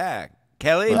shaved are my back.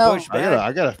 Kelly, No. bush back.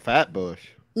 I got a fat bush.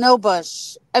 No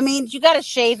bush. I mean, you got to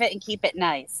shave it and keep it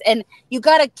nice. And you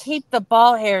got to keep the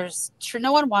ball hairs.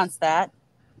 No one wants that.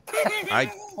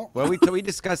 We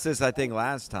discussed this, I think,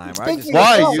 last time. I just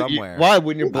Why? saw You- somewhere. why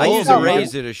when you're I blowing use a me?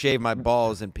 razor to shave my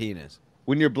balls and penis.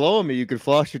 When you're blowing me, you can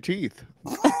floss your teeth.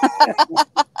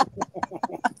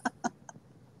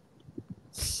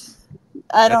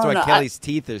 I That's don't why know. Kelly's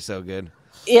teeth are so good.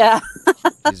 Yeah.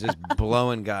 He's just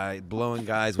blowing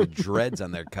guys with dreads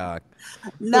on their cock.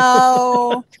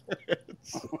 No.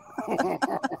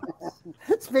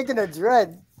 Speaking of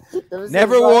dread,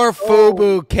 Never wore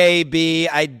FUBU, KB.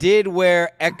 I did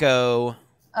wear Echo.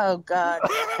 Oh God.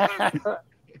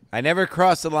 I never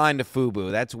crossed the line to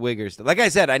FUBU. That's wigger stuff. Like I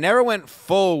said, I never went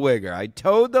full wigger. I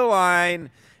towed the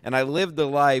line and I lived the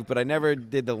life, but I never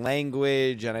did the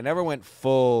language and I never went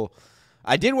full.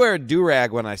 I did wear a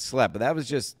do-rag when I slept, but that was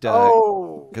just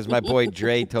because my boy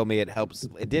Dre told me it helps.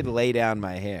 It did lay down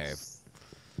my hair.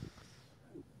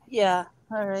 Yeah.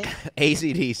 All right.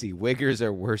 AC/DC, wiggers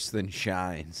are worse than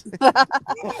shines.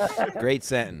 Great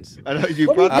sentence. I know you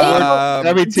What do you brought the word. think?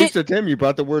 I mean, teacher Tim, you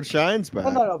brought the word shines back.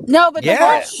 No. No, but the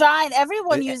Yeah. word shine,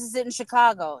 everyone uses it in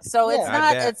Chicago. So it's Yeah. I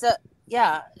not, bet.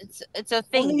 it's a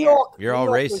thing New here. York, You're New all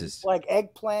York was racist. like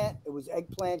eggplant. It was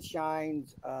eggplant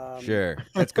shines. Sure.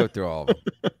 Let's go through all of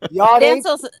them. Yard ape,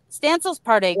 Stancil's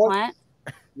part eggplant.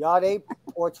 yard ape,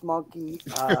 porch monkey.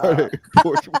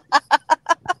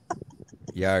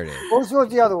 Yard ape. What was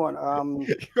the other one?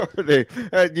 Yard ape.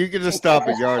 You can just stop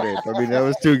at yard ape. I mean, that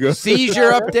was too good.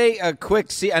 Seizure update. A quick.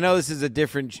 I know this is a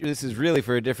different. This is really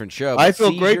for a different show. I but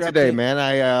feel great seizure today, update. man.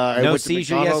 I No went to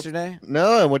seizure McDonald's. yesterday.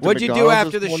 No, I went to What'd you do McDonald's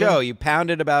after the this show? morning. You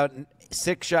pounded about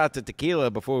 6 shots of tequila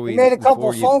before we we made a couple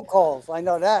before you- phone calls. I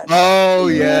know that. Oh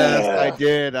yes, Yeah. I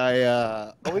did.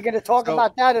 Are we going to talk so-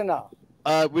 about that or no?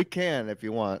 We can if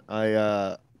you want.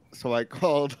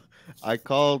 I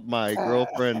called my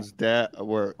girlfriend's dad,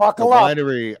 where the Buckle up.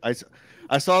 winery.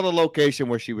 I saw the location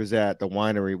where she was at, the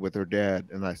winery with her dad,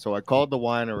 and I called the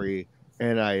winery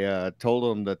and I told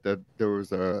them that there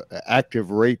was a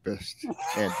active rapist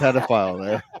and pedophile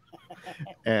there.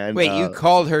 And Wait, you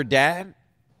called her dad?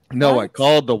 no, What? I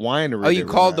called the winery. Oh, you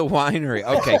called the winery.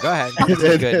 Okay, go ahead. This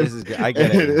is good. This is good. I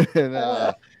get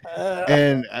it.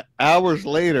 And hours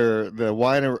later, the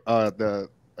winery,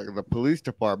 the police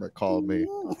department called me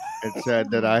and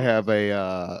said that I have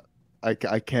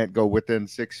I can't go within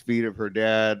 6 feet of her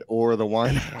dad or the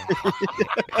winery.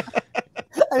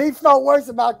 And he felt worse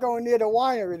about going near the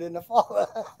winery than the father.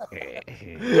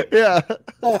 Yeah.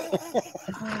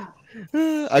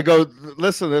 I go,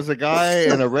 listen, there's a guy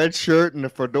in a red shirt and a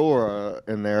fedora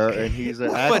in there, and he's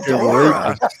an active Fedora.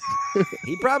 rapist.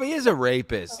 He probably is a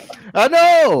rapist. I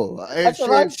know. And That's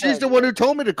what I she's said. the one who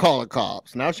told me to call the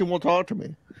cops. Now she won't talk to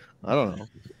me. I don't know.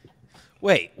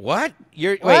 Wait, what?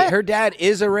 What? Wait, her dad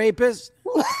is a rapist?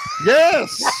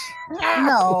 Yes.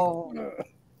 No.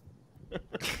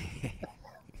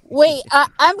 Wait,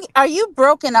 are you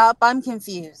broken up? I'm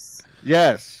confused.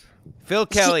 Yes. Fill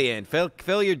Kelly in.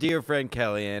 Fill your dear friend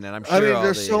Kelly in, and I'm sure I mean,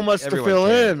 there's so much to everyone fill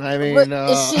can. in. I mean,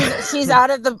 But she's out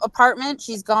of the apartment?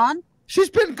 She's gone? she's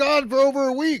been gone for over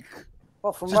a week.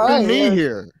 Well, from It's what I been me hear,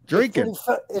 here drinking.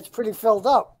 it's pretty filled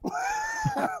up.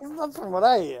 From what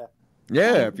I hear.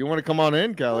 Yeah, if you want to come on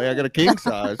in, Kelly, I got a king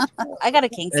size I got a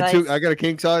king and size. I got a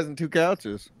king size and 2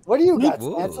 couches. What do you got,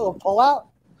 Ooh. Stancil? A pull-out?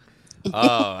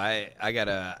 Oh, I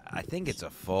think it's a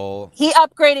full. He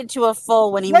upgraded to a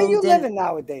full when he Where you moved in. living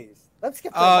nowadays? Let's get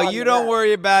to the Oh, bottom you of don't that.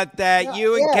 worry about that. Yeah,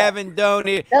 you and yeah. Kevin don't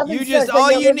need. Kevin You says just that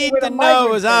all you're you living need with to a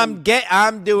know is migrant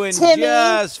I'm doing Timmy?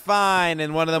 just fine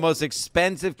in one of the most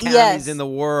expensive counties Yes. in the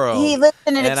world. He lives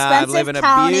in an and I expensive live in a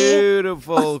county.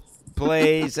 beautiful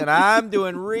place, and I'm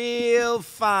doing real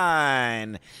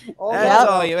fine. Oh, That's Yep.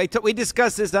 all you. We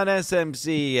discussed this on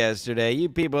SMC yesterday. You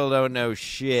people don't know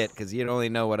shit because you only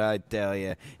know what I tell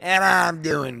you, and I'm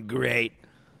doing great.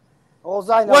 All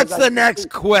I know What's is the I next see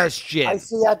question?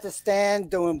 you at the stand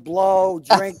doing blow,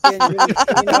 drinking,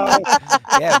 you know,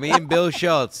 Yeah, me and Bill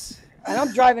Schultz. and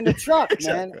I'm driving the truck,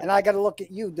 man, and I got to look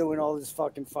at you doing all this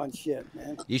fucking fun shit,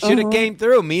 man. You should have came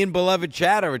through. Me and beloved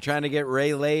Chatter were trying to get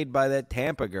Ray laid by that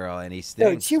Tampa girl, and he Dude,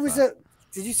 stinks. she was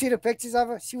did you see the pictures of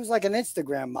her? She was like an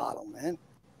Instagram model, man.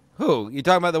 Who? You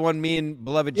talking about the one me and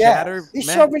beloved Yeah, Chatter? he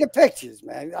met? showed me the pictures,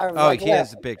 man. I was Oh, like he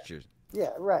has the laughing. pictures. Yeah,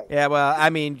 right. Yeah, well,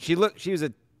 I mean, she was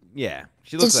a. Yeah,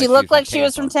 she Did looked she look like she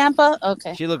was from Tampa. Tampa?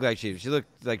 Okay. She looked like she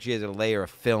looked like she had a layer of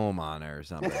film on her or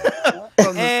something. On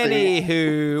the stage.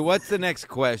 Anywho, what's the next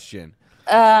question?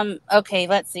 Okay,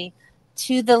 let's see.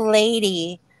 To the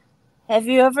lady, have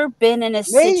you ever been in a Me?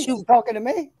 situation? You talking to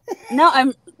me? No,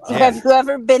 Yeah. Have you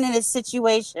ever been in a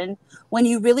situation when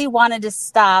you really wanted to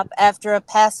stop after a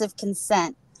passive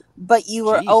consent, but you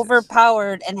were Jesus.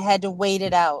 overpowered and had to wait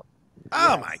it out?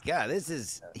 Oh my God, he's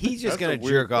just That's a gonna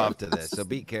weird jerk off to this, so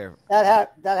be careful. That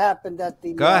happened at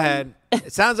the. Go ahead.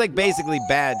 It sounds like basically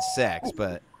bad sex,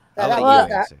 but I'll That- let you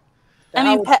that- answer. The I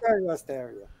mean, Howard Stern West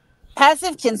area.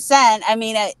 Passive consent. I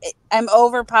mean, I'm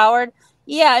overpowered.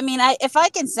 Yeah, I mean, if I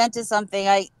consent to something,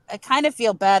 I kind of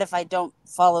feel bad if I don't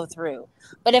follow through.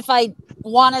 But if I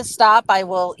want to stop, I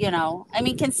will. I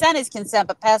mean, consent is consent,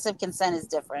 but passive consent is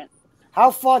different.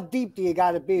 How far deep do you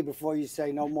got to be before you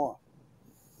say no more?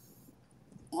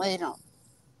 Well, you know.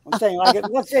 I'm saying, like,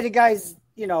 let's say the guy's,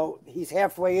 he's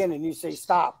halfway in and you say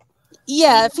stop.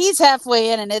 Yeah, if he's halfway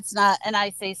in and it's not, and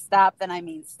I say stop, then I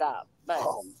mean stop. But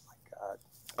Oh my God.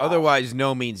 Otherwise,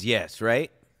 no means yes,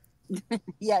 right?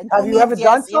 yeah, Have you ever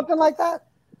done something like that?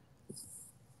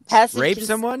 Passive Rape cons-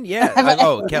 someone? Yeah.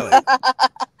 Oh, Kelly.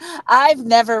 I've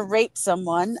never raped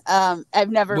someone. I've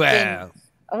never been. Well,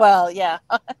 Well, yeah.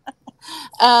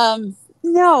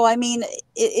 No, I mean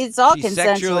it's all she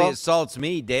consensual. sexually assaults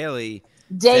me daily.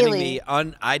 Daily.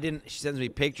 Sending me she sends me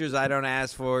pictures I don't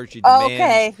ask for. She demands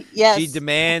Okay. Yes. She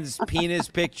demands penis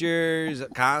pictures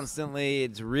constantly.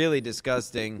 It's really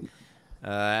disgusting.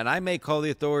 And I may call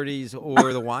the authorities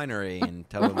or the winery and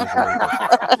tell them it's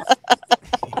rapist.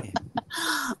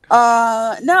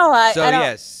 No, I So don't.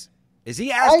 yes. Is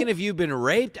he asking if you've been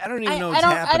raped? I don't even know what's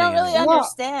happening. I don't really anymore.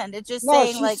 understand. It's just No,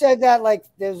 saying she like said that like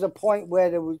there's a point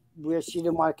where where she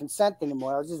didn't want to consent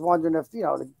anymore. I was just wondering if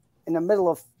in the middle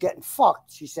of getting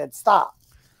fucked, she said stop.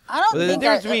 I don't Well, there's a think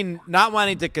difference between not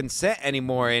wanting to consent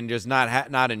anymore and just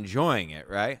not enjoying it,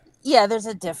 right? yeah, there's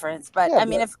a difference. But Yeah, I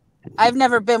mean, if I've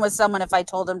never been with someone if I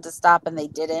told them to stop and they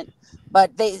didn't,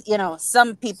 but they,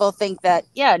 some people think that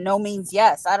no means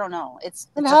yes. I don't know. It's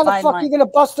And a how the fine fuck line. you gonna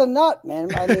bust a nut, man?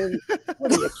 I mean,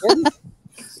 what are you kidding?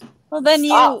 Well, then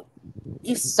Stop.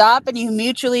 You stop and you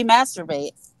mutually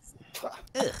masturbate.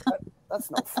 That's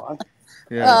no fun.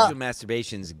 Yeah, Mutual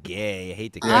masturbation's gay. I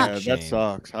hate to yeah, kink that shame.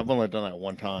 sucks. I've only done that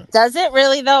one time. Does it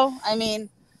really though? I mean,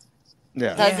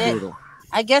 Yeah, Does it's it? brutal.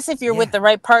 I guess if you're with Yeah. the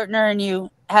right partner and you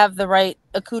have the right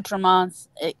accoutrements,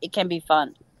 it can be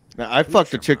fun. Now, I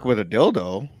fucked a chick with a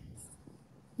dildo.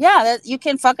 Yeah, you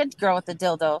can fuck a girl with a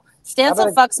dildo.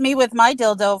 Stancil about fucks me with my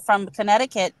dildo from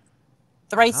Connecticut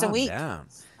thrice a Calm week. down.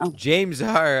 Oh. James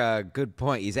R. Good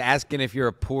point. He's asking if you're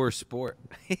a poor sport.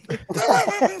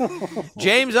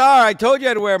 James R. I told you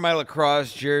I'd wear my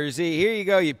lacrosse jersey. Here you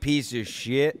go, you piece of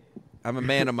shit. I'm a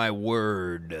man of my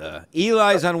word.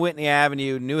 Eli's on Whitney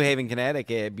Avenue, New Haven,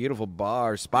 Connecticut. Beautiful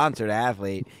bar, sponsored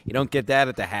athlete. You don't get that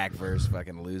at the Hackverse,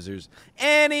 fucking losers.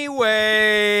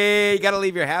 Anyway, you got to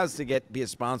leave your house to be a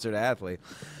sponsored athlete.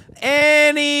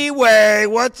 Anyway,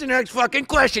 what's the next fucking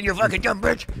question, you fucking dumb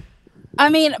bitch? I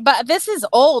mean, but this is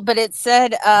old, but it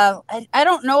said, I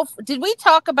don't know. Did we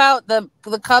talk about the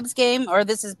Cubs game or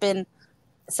this has been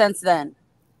since then?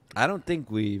 I don't think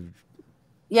we've.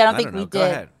 Yeah, I don't think we Go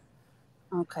did. ahead.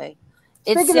 Okay.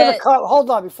 It Speaking said, of the Cubs, hold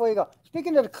on before you go.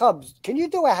 Speaking of the Cubs, can you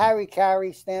do a Harry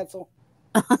Carey, Stancil?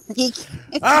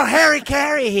 Oh, Harry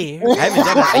Carey here. I haven't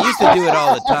done it. I used to do it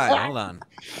all the time. Hold on.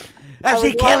 I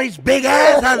see Kelly's big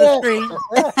ass on the screen.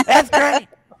 That's great.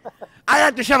 I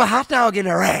like to shove a hot dog in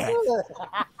her ass.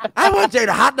 I once ate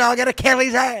a hot dog in a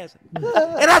Kelly's ass. And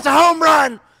that's a home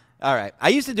run. All right. I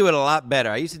used to do it a lot better.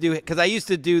 I used to do it because I used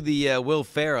to do the Will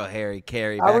Ferrell Harry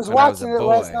Carey back I was when I was a watching it boy.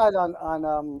 last night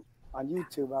on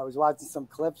YouTube. I was watching some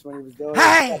clips when he was doing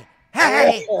Hey,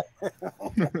 hey.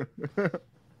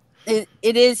 it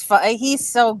is fun. He's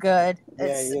so good. Yeah,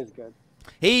 he is good.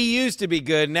 He used to be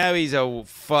good. Now he's a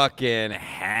fucking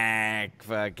hack.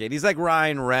 Fucking. He's like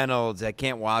Ryan Reynolds. I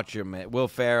can't watch him. Will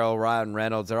Ferrell, Ryan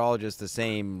Reynolds, they're all just the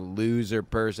same loser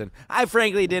person. I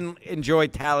frankly didn't enjoy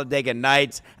Talladega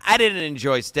Nights. I didn't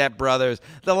enjoy Step Brothers.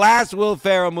 The last Will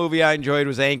Ferrell movie I enjoyed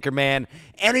was Anchorman.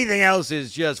 Anything else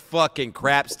is just fucking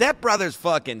crap. Step Brothers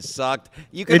fucking sucked.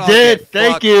 You can It all did. get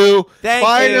Thank fucked. you. Thank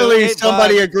Finally, you. It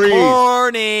somebody was agrees.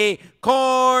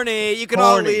 Corny. You can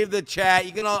all Corny. leave the chat.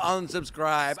 You can all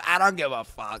unsubscribe. I don't give a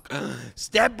fuck.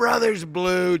 Step Brothers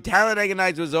blew. Talladega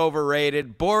Nights was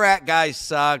overrated. Borat guy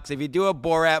sucks. If you do a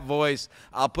Borat voice,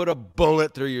 I'll put a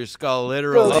bullet through your skull,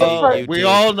 literally. you We dude.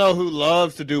 all know who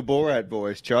loves to do Borat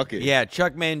voice, Chucky. Yeah,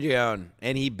 Chuck Mangione.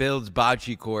 And he builds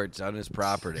bocce courts on his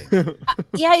property.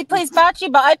 Yeah, he plays bocce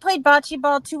ball. I played bocce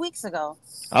ball 2 weeks ago.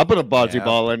 I'll put a bocce Yeah.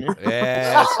 ball in you.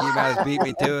 Yeah, Ski Mouse beat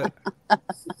me to it.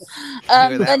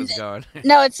 Where that was going.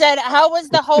 No, it said, how was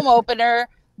the home opener?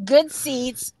 Good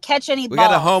seats. Catch any We balls.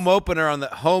 got a home opener on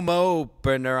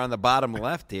the bottom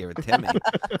left here with Timmy.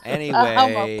 Anyway,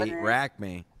 opener. rack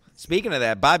me. Speaking of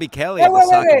that, Bobby Kelly Wait, at the wait,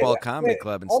 Soccer wait, Ball wait, Comedy wait.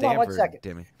 Club in Hold on one Stamford, second.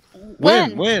 Timmy.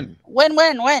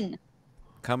 When?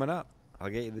 Coming up. I'll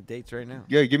get you the dates right now.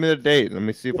 Yeah, give me the date. Let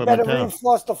me see if You I'm in better town.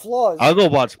 reinforce the floors. I'll go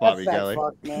watch That's Bobby that Kelly.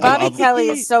 fuck, man. Bobby Kelly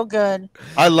is so good.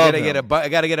 I love I him.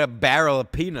 gotta get a barrel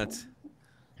of peanuts.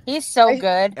 He's so Hey.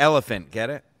 good. Elephant, get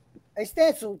it? Hey,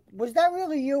 Stancil, was that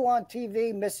really you on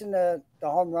TV missing the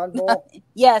home run ball?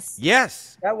 Yes.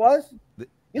 Yes. That was? You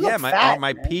Yeah, look my fat,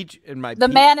 my man. peach and my The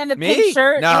peach- man in the Me? pink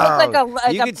shirt. No, You look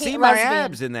like you a can see pink my lesbian.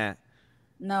 abs in that.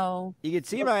 No. You can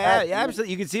see Look my back, abs. man.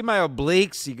 Absolutely. You can see my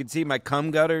obliques. You can see my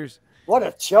cum gutters. What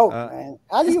a choke, man.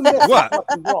 How do you miss What? the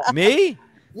fucking ball? Me?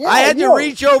 Yeah, I had to you.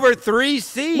 reach over 3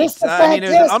 seats. Mr. I mean, it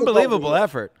was an Fantastic unbelievable over here.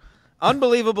 effort.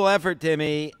 Unbelievable effort,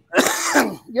 Timmy.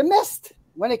 You missed.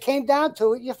 When it came down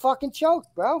to it, you fucking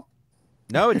choked, bro.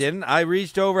 No, it didn't. I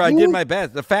reached over. I did my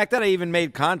best. The fact that I even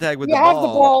made contact with You the have ball. the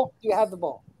ball. You have the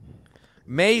ball.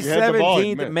 May You had the ball,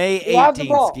 17th, admit. May You have the 18th,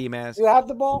 ball. Ski Mask. You have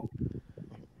the ball.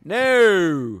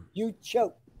 No. You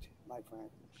choked, my friend.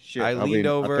 Shit, I I'll leaned be-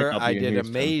 I over. think I'll I be in did an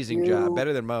Houston. amazing You job,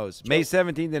 better than most. May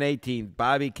 17th and 18th,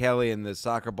 Bobby Kelly in the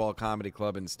Soccer Ball Comedy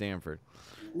Club in Stamford.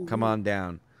 Come on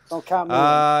down. Don't count me.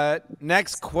 in.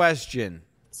 Next question.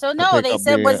 So no, think they I'll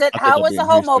said, be- was it I think how I'll was be the in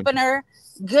home Houston. opener?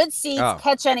 Good seats. Oh.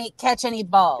 Catch any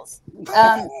balls.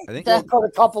 I think The- Put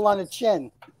a couple on the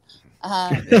chin.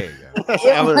 there you go.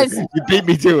 it was You beat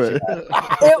me to it.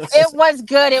 it was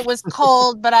good. It was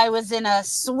cold, but I was in a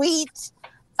suite.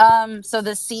 So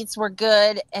the seats were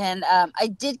good, and I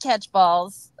did catch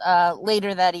balls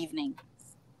later that evening.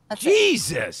 That's it.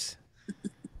 Jesus.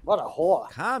 What a whore.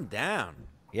 Calm down.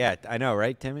 Yeah, I know,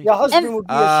 right, Timmy? Your husband And- would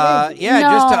be ashamed. Yeah,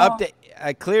 just to No. update.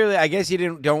 I guess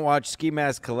you don't watch Ski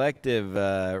Mask Collective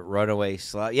Runaway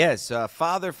Slot. Yes,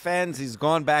 Father Fens. He's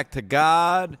gone back to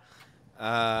God.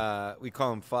 We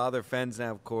call him Father Fens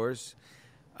now, of course.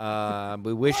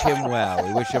 We wish him well.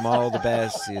 We wish him all the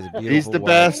best. He's a beautiful He's the wife.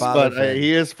 best, Father but Finn.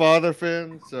 he is Father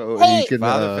Finn, so Hey. he can.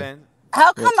 Father Finn.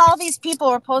 How come all these people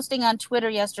were posting on Twitter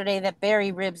yesterday that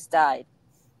Barry Ribs died?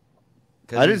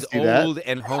 Because I didn't he's see that. old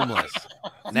and homeless.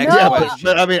 Next No. question.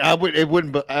 But I mean,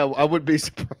 I would be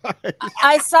surprised.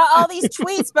 I saw all these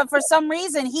tweets, but for some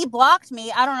reason he blocked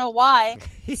me. I don't know why.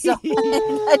 So,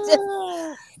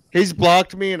 He's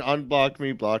blocked me and unblocked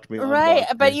me, blocked me. right,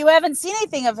 unblocked but me. you haven't seen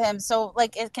anything of him. So,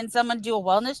 like, can someone do a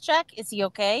wellness check? Is he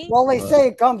okay? Well, they say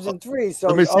it comes in three. So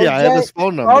Let me see. I have his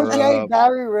phone number. OJ,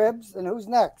 Barry Ribs, and who's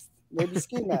next? Maybe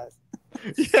Ski Mask.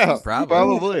 Yeah, Probably.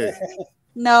 probably.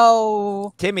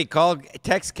 No. Timmy,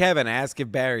 text Kevin, ask if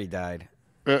Barry died.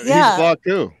 Yeah. He's blocked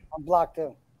too. I'm blocked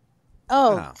too.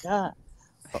 Oh, Oh. God.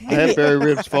 I have Barry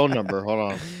Ribs' phone number.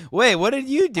 Hold on. Wait, what did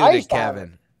you do I to used to have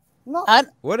Kevin? No,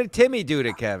 What did Timmy do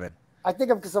to Kevin? I think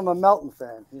because I'm a Melton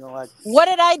fan. You know, like What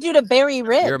did I do to Barry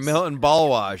Ribs? You're a Milton ball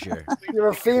washer. you're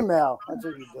a female. That's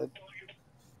what you did.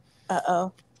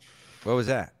 Uh-oh. What was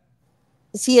that?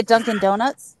 Is he at Dunkin'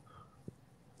 Donuts?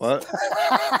 What?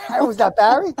 Was that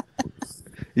Barry?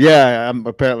 Yeah, I'm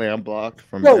blocked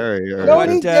from No, Barry. no, What,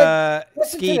 he did. Listen to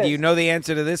Ski, do this. you know the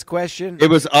answer to this question? It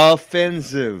was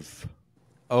offensive.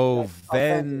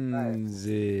 Offensive.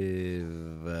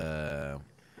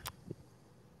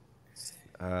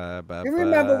 You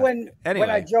remember when I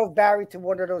anyway. drove Barry to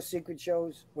one of those secret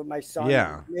shows with my son?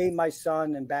 Yeah. Me, my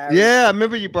son, and Barry. Yeah, I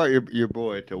remember you brought your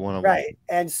boy to one of them. Right.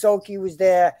 And Soki was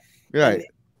there. Right. And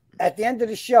at the end of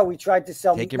the show, we tried to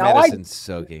sell Take your now medicine,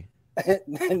 Soki.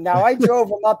 Now I drove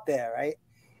him up there, right?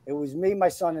 It was me, my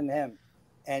son, and him.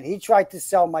 And he tried to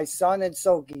sell my son and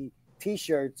Soki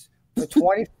t-shirts for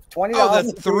 $20. Oh,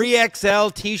 the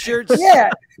 3XL t-shirts? Yeah,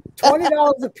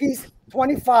 $20 a piece,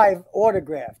 25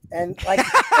 autographed. And like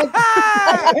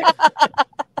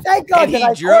thank God And, that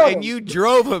I he called him. and you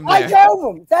drove him I there.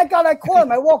 drove him. Thank God I called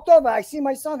him. I walked over. I see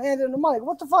my son handing him the money.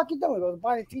 What the fuck you doing? He goes,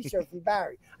 buying a t-shirt from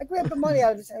Barry. I grabbed the money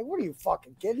out of his hand. What are you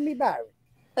fucking kidding me, Barry?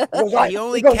 He goes, He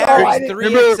only he goes, I carries didn't-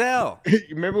 3XL. You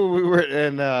remember we were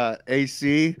in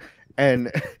AC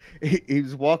and he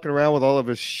was walking around with all of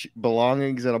his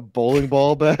belongings in a bowling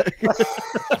ball bag.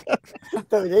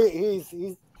 Dude,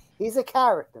 he's a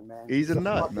character, man. He's a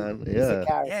nut, man. He's a Yeah.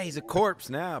 character. Yeah, he's a corpse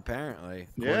now, apparently.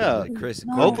 Yeah. According to Chris,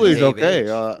 No. Hopefully he's David.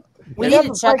 okay. We They need to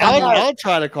never check break on him him. out. I'll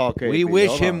try to call KP. We wish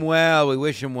Hold him on. well. We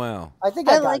wish him well. I think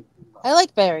I got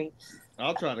like Barry.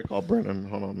 I'll try to call Brennan.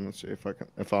 Hold on, let's see if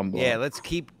I'm blocked. Yeah, let's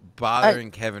keep bothering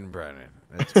Kevin Brennan.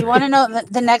 That's Do you want to know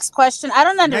the next question? I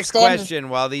don't Next understand. question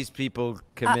while these people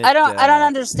commit I don't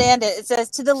understand it. It says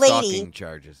to the lady, stalking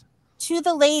charges. to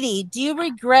the lady, do you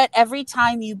regret every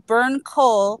time you burn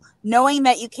coal knowing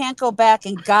that you can't go back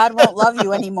and God won't love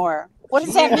you anymore? What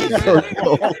does that mean?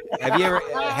 Have you ever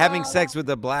having sex with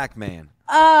a black man?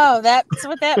 Oh, that's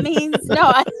what that means?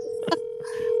 No,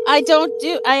 I don't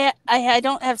do I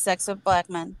don't have sex with black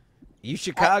men. You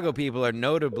Chicago people are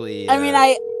notably I mean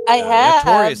I have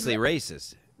notoriously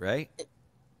racist, right?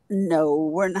 No,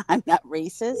 we're not. I'm not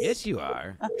racist. Yes, you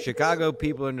are. Chicago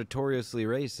people are notoriously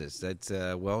racist. That's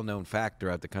a well-known fact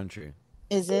throughout the country.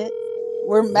 Is it?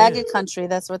 We're MAGA country.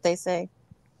 That's what they say.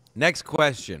 Next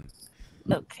question.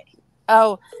 Okay.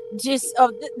 Oh,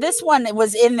 this one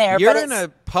was in there. You're but in a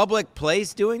public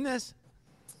place doing this?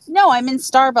 No, I'm in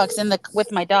Starbucks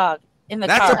with my dog in the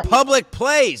That's car. a public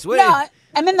place. What No,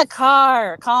 I'm in the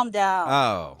car. Calm down.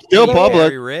 Oh, Still it's a public.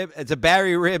 Barry Rib. It's a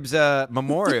Barry Ribs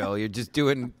memorial. You're just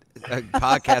doing a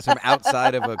podcast from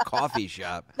outside of a coffee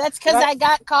shop. That's because I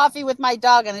got coffee with my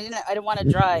dog and I didn't want to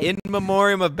drive. In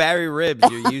memoriam of Barry Ribs,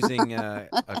 you're using a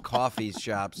coffee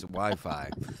shop's Wi-Fi.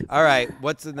 All right,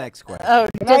 what's the next question? Oh,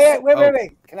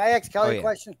 Wait. Can I ask Kelly yeah. a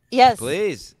question? yes.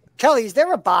 Please. Kelly, is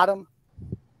there a bottom?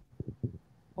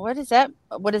 What does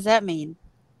that mean?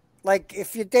 Like,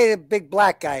 if you date a big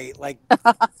black guy, like,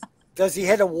 does he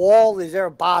hit a wall? Is there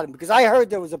a bottom? Because I heard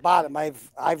there was a bottom.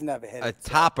 I've never hit A it.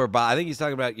 top or bottom? I think he's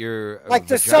talking about your Like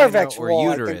the vagina cervix or wall.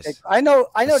 uterus. I know.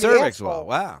 The The cervix asshole, wall.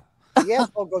 Wow. The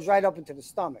asshole goes right up into the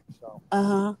stomach. So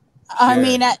Uh-huh. I Sure.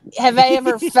 mean, have I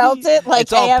ever felt it? Like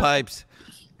It's all I have, pipes.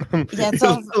 Yeah, it's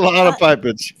all, a lot of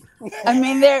pipage. I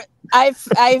mean,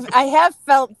 I have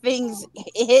felt things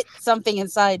hit something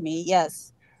inside me.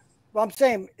 Yes. well, I'm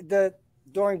saying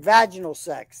during vaginal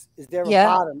sex, is there a Yeah.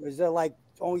 bottom? Is there like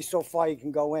only so far you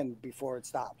can go in before it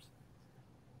stops?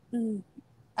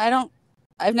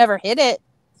 I've never hit it.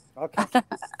 Okay.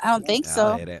 I don't think I'll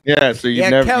so. hit it. Yeah, so you Yeah,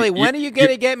 never. Kelly, when are you going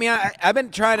to get me on? I've been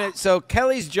trying to. So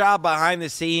Kelly's job behind the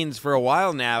scenes for a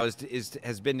while now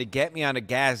has been to get me on a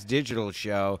Gas Digital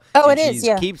show. Oh, and it is, she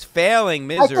yeah. keeps failing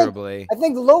miserably. I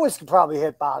think Lewis could probably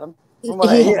hit bottom. From what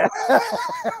I hear.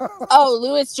 Oh,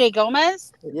 Louis J.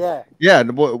 Gomez. Yeah. Yeah.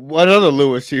 What other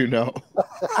Lewis you know?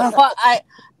 Well, I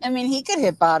mean, he could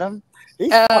hit bottom.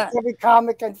 He's fucked every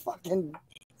comic and fucking.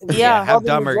 Yeah. How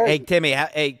dumb are hey Timmy?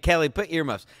 Hey Kelly, put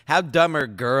earmuffs. How dumb are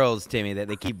girls, Timmy, that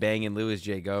they keep banging Louis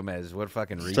J. Gomez? What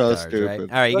fucking retards, stupid. right? All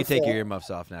right, you Good can take for your him.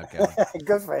 earmuffs off now, Kelly.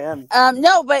 Good for him.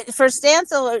 No, but for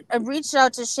Stancil, I reached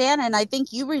out to Shannon. I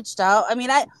think you reached out. I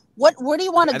mean, where do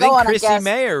you want to I go think on Chrissy a guest?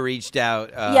 Mayer reached out.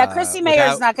 Yeah, Chrissy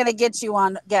Mayer is not going to get you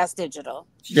on Gas Digital.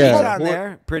 She's Yeah. on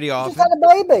there pretty She often. just had a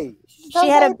baby.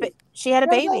 She had a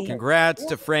baby. Congrats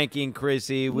to Frankie and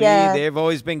Chrissy. Yeah. They've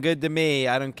always been good to me.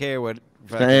 I don't care what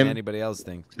fucking Same. anybody else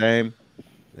thinks. Same.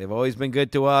 They've always been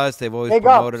good to us. They've always Big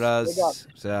promoted ups. Big us.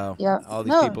 ups. So Yeah. all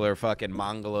these No. people are fucking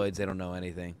mongoloids. They don't know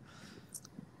anything.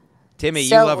 Timmy, you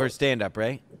So- love her stand-up,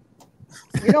 right?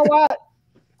 You know what?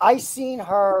 I seen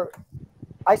her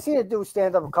do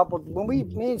stand up a couple when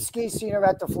me and Ski seen her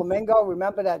at the Flamingo.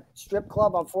 Remember that strip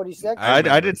club on 46?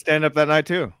 I did stand up that night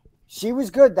too. She was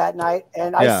good that night,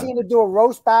 and Yeah. I seen her do a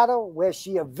roast battle where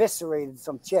she eviscerated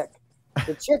some chick.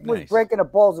 The chick was Nice. breaking the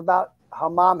balls about her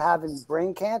mom having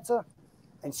brain cancer,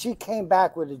 and she came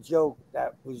back with a joke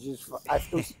that was just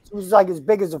it was like as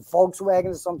big as a Volkswagen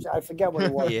or something. I forget what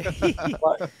it was. Yeah.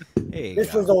 But There you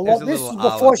this go. was a There's this little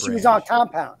was before olive she was on branch.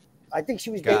 Compound. I think she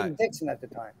was Got dating it. Dixon at the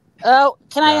time. Oh,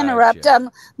 can I interrupt?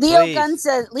 Gotcha. Leo Please.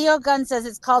 Gunn says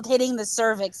it's called hitting the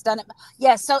cervix. Done it.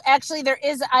 Yes. So actually,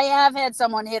 I have had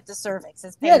someone hit the cervix.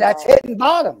 It's Yeah, that's painful. hitting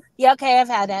bottom. Yeah. Okay, I've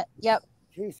had it. Yep.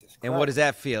 Jesus Christ. And what does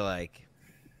that feel like?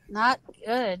 Not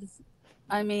good.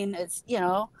 I mean, it's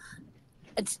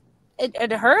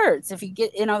it hurts if you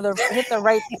get hit the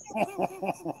right.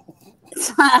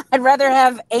 I'd rather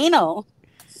have anal.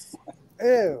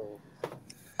 Ew.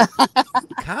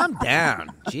 Calm down.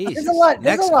 Jesus. There's a lot.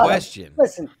 There's Next a lot question.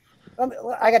 Listen,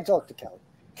 I got to talk to Kelly.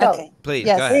 Kelly, Okay. Please,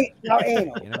 Yes. go ahead. now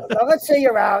anal. You know? Now, let's say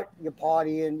you're out, you're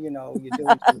partying, you're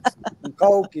doing some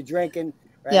coke, you're drinking,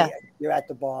 right? Yeah. You're at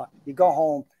the bar, you go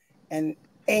home, and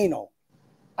anal.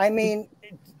 I mean,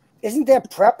 isn't there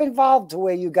prep involved to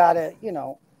where you gotta,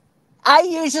 I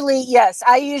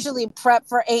usually prep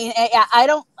for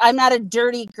I'm not a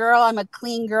dirty girl. I'm a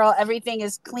clean girl. Everything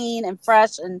is clean and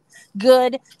fresh and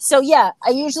good. So yeah, I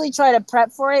usually try to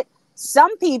prep for it.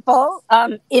 Some people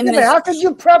but how could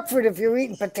you prep for it if you're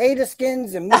eating potato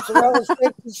skins and mozzarella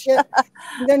sticks and shit?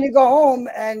 And then you go home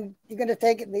and you're gonna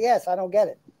take it in the ass. I don't get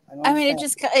it. I mean, it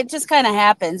just kind of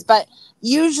happens, but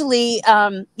usually,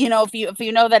 if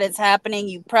you know that it's happening,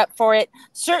 you prep for it.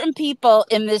 Certain people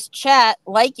in this chat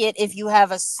like it if you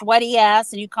have a sweaty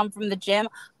ass and you come from the gym.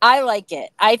 I like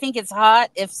it. I think it's hot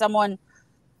if someone.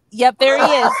 Yep, there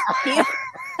he is.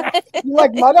 You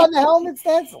like mud on the helmet,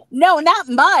 Stancil? No, not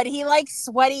mud. He likes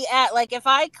sweaty ass. Like if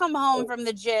I come home from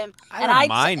the gym I don't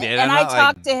mind it. and I'm I not,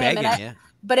 talk like, to him, begging you.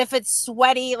 but if it's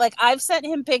sweaty, like I've sent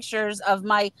him pictures of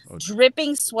my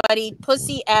dripping, sweaty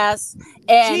pussy ass,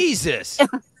 and Jesus.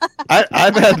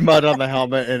 I've had mud on the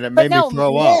helmet and it made me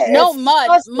throw up. Yeah, no it's mud.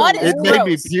 disgusting. Mud is It made me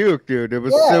gross. puke, dude. It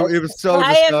was Yeah, it was so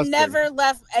I disgusting. have never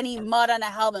left any mud on a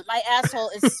helmet. My asshole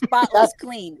is spotless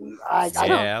clean.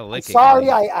 Yeah, I'm lick it, sorry,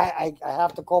 man. I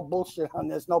have to call bullshit on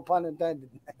this. No pun intended.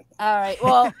 All right.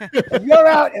 Well,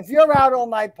 If you're out all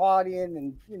night partying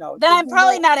and then I'm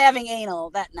probably not having anal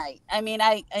that night. I mean,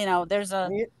 there's a.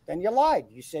 Then you lied.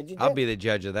 You said you did. I'll be the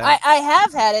judge of that. I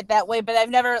have had it that way, but I've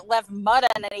never left mud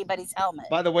on anybody's helmet.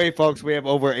 By the way, folks, we have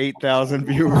over 8,000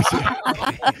 viewers.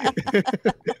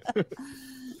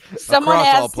 Someone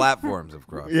Across all asked. platforms, of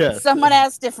course. Yes. Someone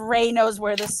asked if Ray knows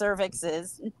where the cervix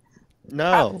is.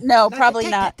 No. No, probably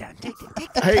not.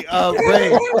 Hey,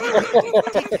 Ray.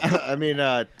 I mean,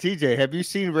 TJ, have you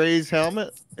seen Ray's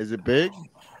helmet? Is it big?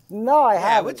 No, I Yeah,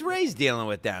 haven't. what's Ray's dealing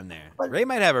with down there? But- Ray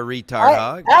might have a retard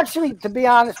hog. Actually, to be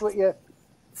honest with you,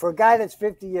 for a guy that's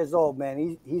 50 years old,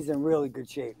 man, he's in really good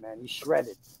shape, man. He's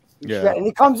shredded. Yeah. And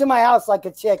he comes in my house like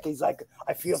a chick. He's like,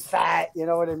 I feel fat. You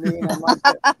know what I mean? I'm like,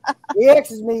 he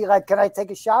asks me, like, can I take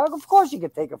a shower? Of course you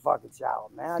can take a fucking shower,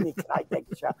 man. I mean, can I take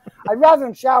a shower? I'd rather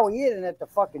him shower here than at the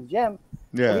fucking gym.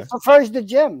 Yeah. He prefers the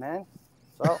gym, man.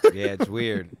 So Yeah, it's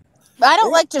weird. I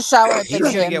don't like to shower at He's the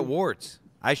gonna gym. get warts.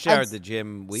 I shower at the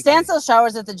gym weekly. Stancil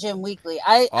showers at the gym weekly.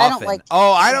 I don't Often. like.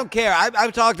 Oh, I don't care.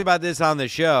 I've talked about this on the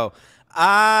show.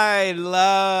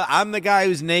 I'm the guy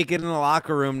who's naked in the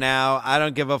locker room now. I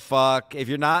don't give a fuck. If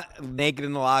you're not naked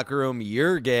in the locker room,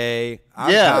 you're gay.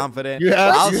 I'm confident. You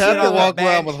have, I'll you sit have to on the walk around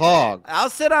bench. with hog. I'll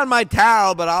sit on my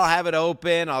towel, but I'll have it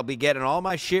open. I'll be getting all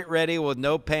my shit ready with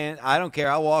no pants. I don't care.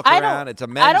 I'll walk around. It's a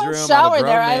men's I don't room. shower I'm a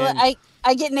there. grown man.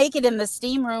 I get naked in the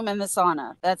steam room and the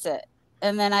sauna. That's it.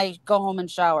 And then I go home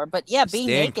and shower. But yeah, being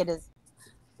Stink. naked is.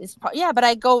 Yeah, but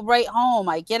I go right home.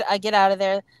 I get out of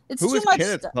there. It's Who too is much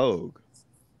Kenneth stuff. Pogue?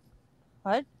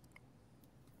 What?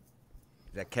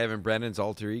 Is that Kevin Brennan's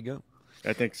alter ego?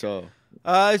 I think so.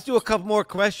 Let's do a couple more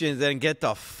questions and get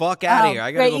the fuck out of here.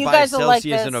 I gotta great. go You buy a guys will like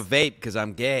Celsius and a this. vape because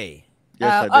I'm gay.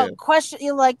 Yes, I did. Question.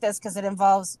 You like this because it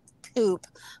involves poop.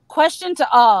 Question to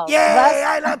all. Yay!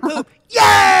 I love poop.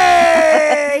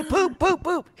 Yay! Poop, poop,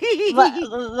 poop.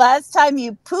 Last time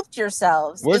you pooped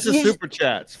yourselves. Where's the super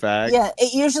chats, fag? Yeah,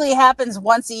 it usually happens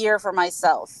once a year for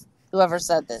myself. Whoever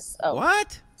said this. Oh.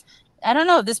 What? I don't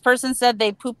know. This person said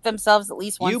they poop themselves at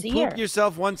least once a year. You poop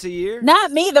yourself once a year?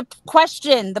 Not me. The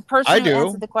question. The person who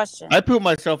answered the question. I poop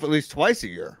myself at least twice a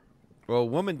year. Well,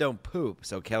 women don't poop,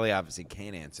 so Kelly obviously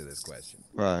can't answer this question.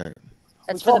 Right.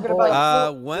 That's we're for the talking boys.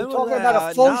 about, When we're was talking that?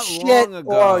 about a full Not shit long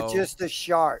or ago. just a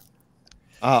shart.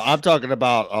 I'm talking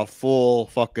about a full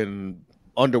fucking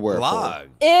underwear. Log.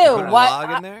 Ew, You put a what?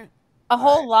 log in there? A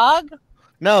whole log?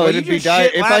 No, Well, it'd you be just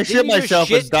shit if last- I shit didn't you just myself,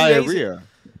 shit it's 2 days diarrhea.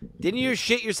 Didn't you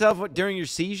shit yourself during your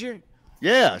seizure?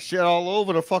 Yeah, shit all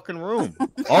over the fucking room.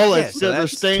 All that Yeah, so shit, there's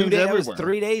that's 2 stains days. That was everywhere.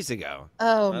 3 days ago.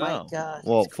 Oh I my know. god.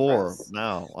 Well, that's 4 gross.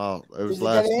 now. Well, it Did was you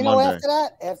last get anal Monday. after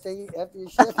that? After you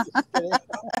shit?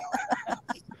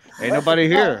 Ain't nobody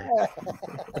here.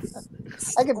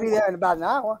 I could be there in about an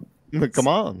hour. Come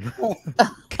on. Oh,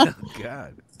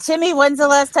 God. Timmy, when's the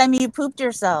last time you pooped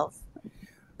yourself?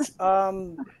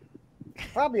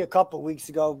 Probably a couple of weeks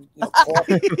ago. You know,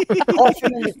 coughing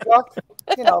in the truck.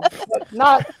 You know, but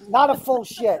not a full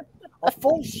shit. A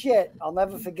full shit. I'll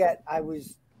never forget. I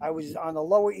was on the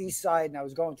Lower East Side and I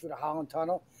was going through the Holland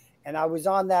Tunnel, and I was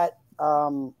on that.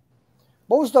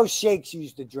 What was those shakes you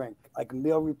used to drink? Like a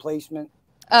meal replacement.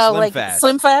 Oh, Slim like Fast.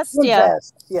 Slim Fast? Slim Yeah.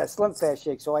 Fast. Yeah, Slim Fast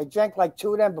shake. So I drank like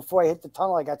 2 of them before I hit the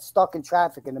tunnel. I got stuck in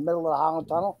traffic in the middle of the Holland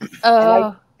Tunnel.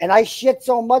 Oh. And I shit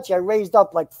so much, I raised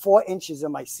up like 4 inches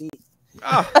in my seat.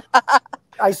 Oh,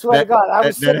 I swear to God, I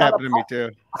was that sitting on happened to me too.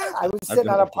 I was I've sitting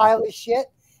been on a there. pile of shit.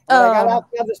 And when I got Oh.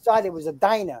 out the other side, it was a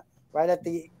diner right at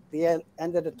the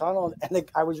end of the tunnel. And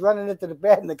I was running into the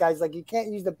bed, and the guy's like, "You can't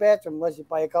use the bathroom unless you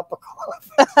buy a cup of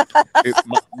coffee."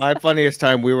 My funniest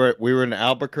time, we were in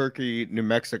Albuquerque, New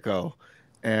Mexico,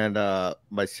 and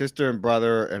my sister and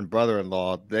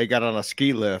brother-in-law, they got on a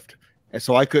ski lift, and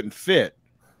so I couldn't fit.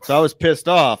 So I was pissed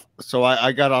off. So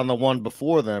I got on the one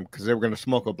before them because they were going to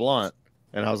smoke a blunt.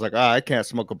 And I was like, I can't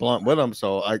smoke a blunt with them.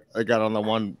 So I got on the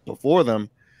one before them.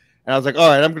 And I was like, all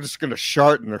right, I'm just going to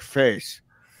shart in their face.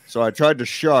 So I tried to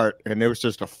shart, and it was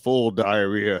just a full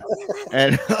diarrhea.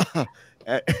 And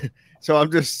so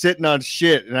I'm just sitting on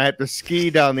shit, and I had to ski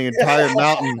down the entire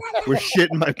mountain with shit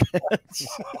in my pants.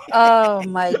 Oh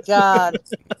my god.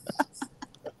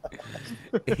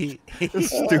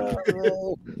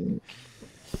 Stupid.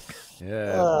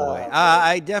 Yeah, boy.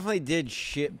 I definitely did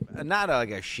shit. Not like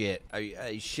a shit.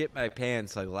 I shit my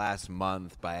pants like last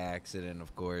month by accident,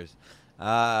 of course.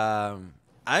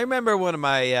 I remember one of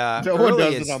my No one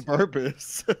does earliest. it on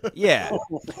purpose. Yeah,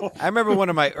 I remember one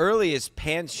of my earliest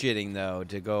pants shitting though.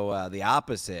 To go the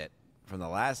opposite from the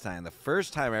last time. The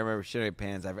first time I remember shitting my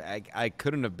pants, I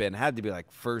couldn't have been. Had to be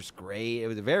like first grade. It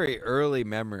was a very early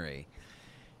memory.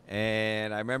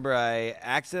 And I remember I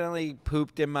accidentally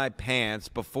pooped in my pants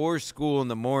before school in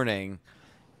the morning,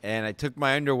 and I took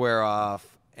my underwear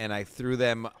off and I threw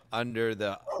them under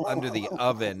the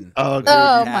oven. Oh, with dude,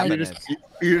 Oh, the my- cabinets.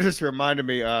 you just reminded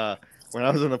me. When I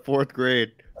was in the 4th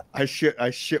grade, I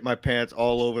shit my pants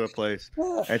all over the place,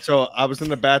 and so I was in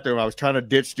the bathroom. I was trying to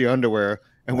ditch the underwear,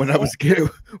 and when I was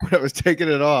taking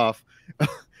it off,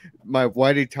 my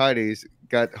whitey tighties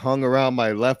got hung around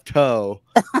my left toe,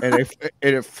 and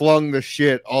it flung the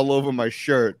shit all over my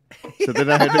shirt. So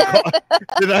then I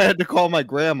had to call my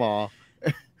grandma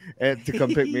and to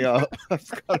come pick me up. I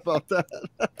forgot about that.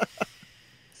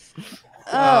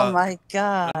 Oh my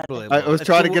god. Unbelievable. I was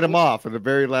trying to get him off at the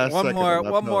very last One second.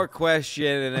 one more question,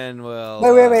 and then we'll.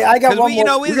 Wait. I got 'cause one you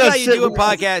know, more. this is how you do a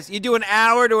podcast. You do an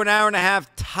hour to an hour and a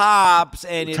half tops,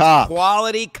 and it's Tops.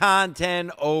 quality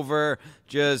content over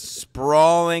just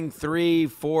sprawling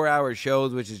 3-4 hour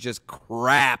shows, which is just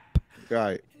crap.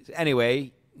 Right.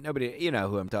 Anyway, nobody, you know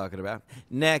who I'm talking about.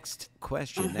 Next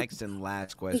question, next and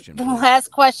last question. The please.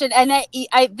 last question, and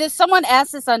someone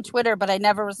asked this on Twitter, but I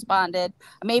never responded.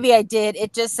 Maybe I did.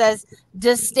 It just says,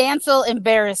 "Does Stancil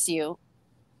embarrass you?"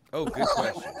 Oh, good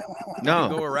question. No.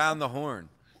 Go around the horn.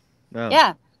 No.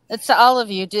 Yeah, it's to all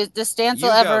of you. Does Stancil You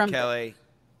ever? go, Kelly.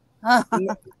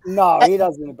 No, he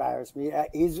doesn't embarrass me.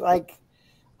 He's like,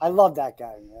 I love that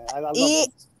guy, man. I love him.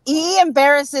 He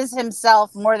embarrasses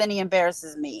himself more than he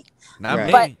embarrasses me. Not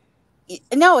Right. me.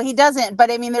 But no, he doesn't. But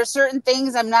I mean, there's certain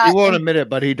things I'm not. He won't admit it,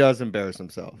 but he does embarrass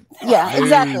himself. Yeah,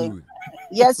 exactly. Dude.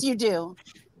 Yes, you do.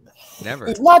 Never.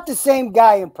 He's not the same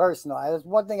guy in person. That's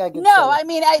one thing I can say. No, I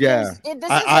mean, Yeah. this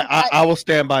I will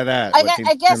stand by that.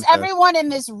 I guess everyone in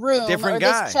this room Different or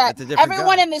guy. this chat, That's a different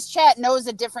everyone guy. in this chat knows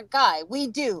a different guy. We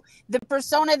do. The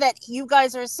persona that you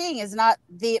guys are seeing is not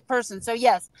the person. So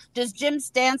yes, does Jim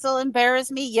Stancil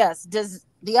embarrass me? Yes. Does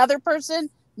the other person?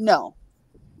 No.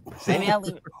 I mean, I'll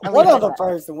leave What it at other that.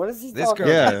 person? What is he This talking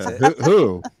girl about? Yeah.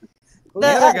 Who? The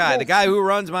other guy, the guy who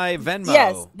runs my Venmo.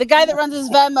 Yes, the guy that runs his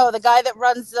Venmo, the guy that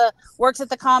runs works at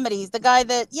the comedies, the guy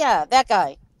that that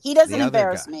guy. He doesn't The other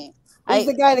embarrass guy. me. Who's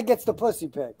the guy that gets the pussy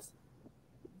pics?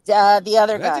 The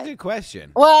other That's guy. a good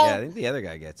question. Well, yeah, I think the other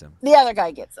guy gets him. The other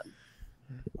guy gets him.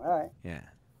 All right. Yeah.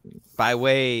 By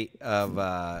way of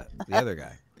the other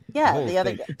guy. Yeah, whole the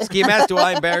other thing. guy. Ski Mask, do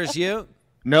I embarrass you?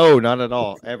 No, not at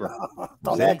all. Ever.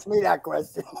 Don't ask me that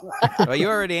question. Well, you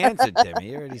already answered, Timmy.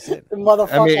 You already said. The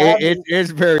motherfucker. I mean, had it me. is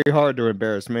very hard to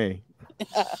embarrass me.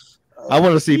 I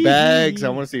want to see bags. I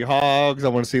want to see hogs. I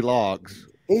want to see logs.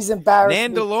 He's embarrassed. me.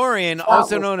 Nandalorian,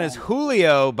 also known as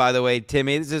Julio, by the way,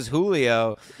 Timmy. This is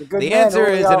Julio. You're a good The man, answer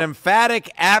is Julio. an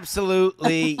emphatic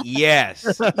absolutely yes.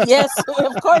 Yes,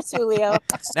 of course, Julio.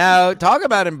 Now, talk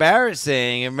about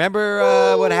embarrassing.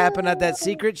 Remember what happened at that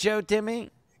secret show, Timmy?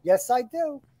 Yes, I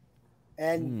do.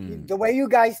 And the way you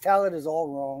guys tell it is all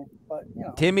wrong. But you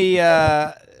know, Timmy,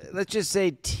 let's just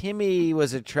say Timmy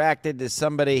was attracted to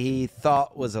somebody he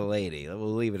thought was a lady.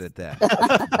 We'll leave it at that.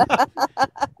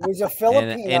 it was a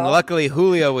Filipino. and luckily,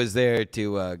 Julio was there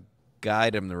to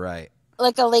guide him the right.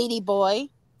 Like a lady boy.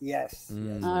 Yes.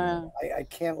 yes. I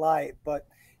can't lie, but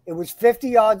it was 50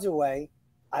 yards away.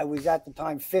 I was at the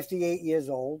time 58 years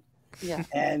old. Yeah.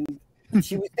 And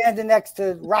she was standing next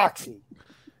to Roxy.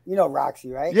 You know Roxy,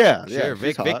 right? Yeah, Sure,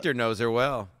 she's hot. Victor knows her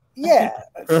well. Yeah.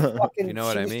 Fucking, You know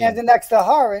what she I was mean. standing next to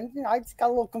her, and I just got a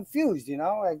little confused, and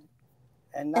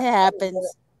It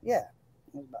happens. Yeah.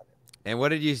 That's about it. And what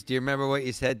did you? Do you remember what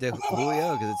you said to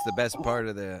Julio? Because it's the best part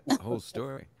of the whole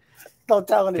story. Don't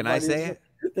tell anybody. Can I say it?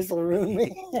 This will ruin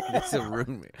me. This will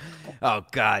ruin me. Oh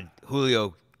God,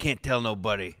 Julio, can't tell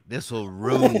nobody. This will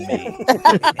ruin me.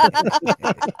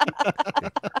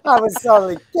 I was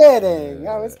only kidding.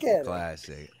 I was kidding.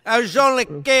 Classic. I was only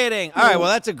kidding. All right, well,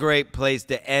 that's a great place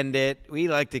to end it. We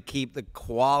like to keep the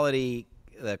quality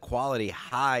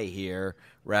high here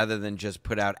rather than just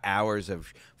put out hours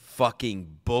of fucking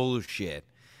bullshit.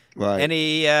 Right.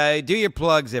 Any do your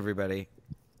plugs, everybody.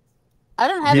 I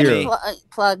don't have Here. any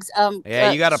plugs.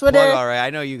 Yeah, you got a Twitter, plug, all right.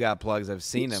 I know you got plugs. I've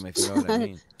seen them, if you know what I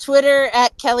mean. Twitter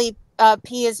at Kelly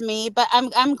P is me, but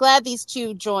I'm glad these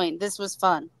two joined. This was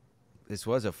fun. This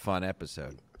was a fun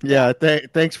episode. Yeah,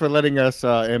 thanks for letting us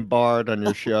embark on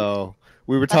your show.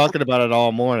 We were talking about it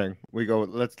all morning. We go,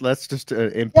 let's just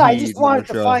impede. Yeah, I just wanted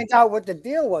the to show. find out what the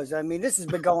deal was. I mean, this has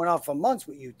been going on for months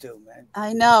with you two, man.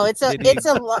 I know it's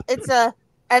a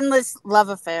endless love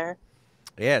affair.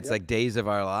 Yeah, it's like days of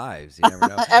our lives. You never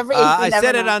know. You I never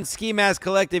said it know. on Ski Mask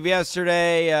Collective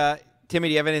yesterday. Timmy,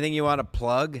 do you have anything you want to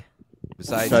plug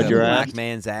besides Besides your black ass?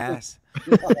 man's ass?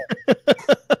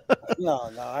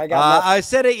 No, I got nothing. I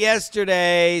said it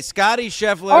yesterday. Scotty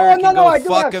Scheffler Oh, can go I do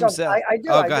fuck have himself. something. I do.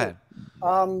 Oh, I go do.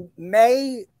 ahead.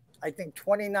 May, I think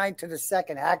 29th to the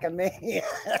 2nd, Hackmania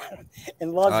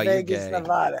in Las Oh, you're Vegas, gay.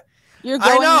 Nevada. You're I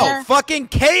going know. there. Fucking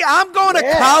I'm going to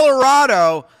Yeah.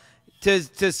 Colorado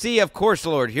to see, of course,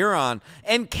 Lord Huron.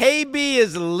 And KB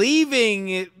is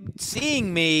leaving,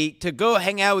 seeing me to go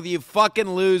hang out with you fucking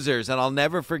losers, and I'll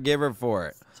never forgive her for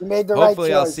it. She made the Hopefully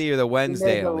right choice. I'll see you the She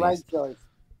Wednesday made the at right least. choice.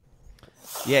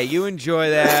 Yeah, you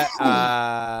enjoy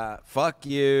that. Fuck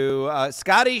you.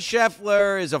 Scotty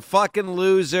Scheffler is a fucking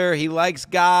loser. He likes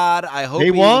God. I hope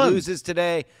he won. loses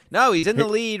today. No, he's in the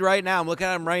lead right now. I'm looking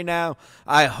at him right now.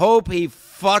 I hope he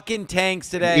fucking tanks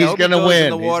today. I He's hope he gonna goes win. in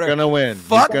the water. He's gonna win.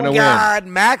 Fuck He's gonna God.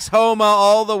 Max Homa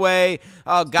all the way.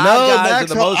 Oh, God, No, guys are Max,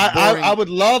 the most boring. I would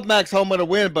love Max Homa to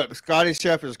win, but Scotty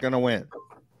Scheffler's gonna win.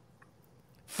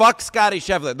 Fuck Scotty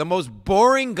Scheffler, the most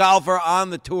boring golfer on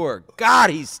the tour. God,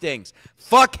 he stinks.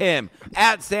 Fuck him.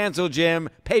 At Stancil Jim,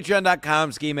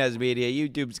 patreon.com, Ski Mask Media,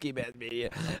 YouTube, Ski Mask Media.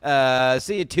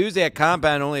 See you Tuesday at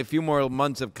Compound. Only a few more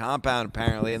months of Compound,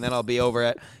 apparently. And then I'll be over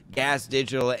at Gas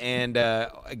Digital and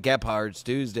Gephardt's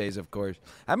Tuesdays, of course.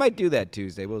 I might do that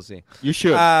Tuesday. We'll see. You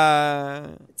should. All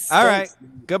right.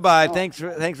 Goodbye. Thanks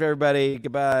for everybody.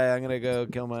 Goodbye. I'm going to go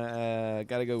kill my,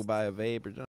 got to go buy a vape or something.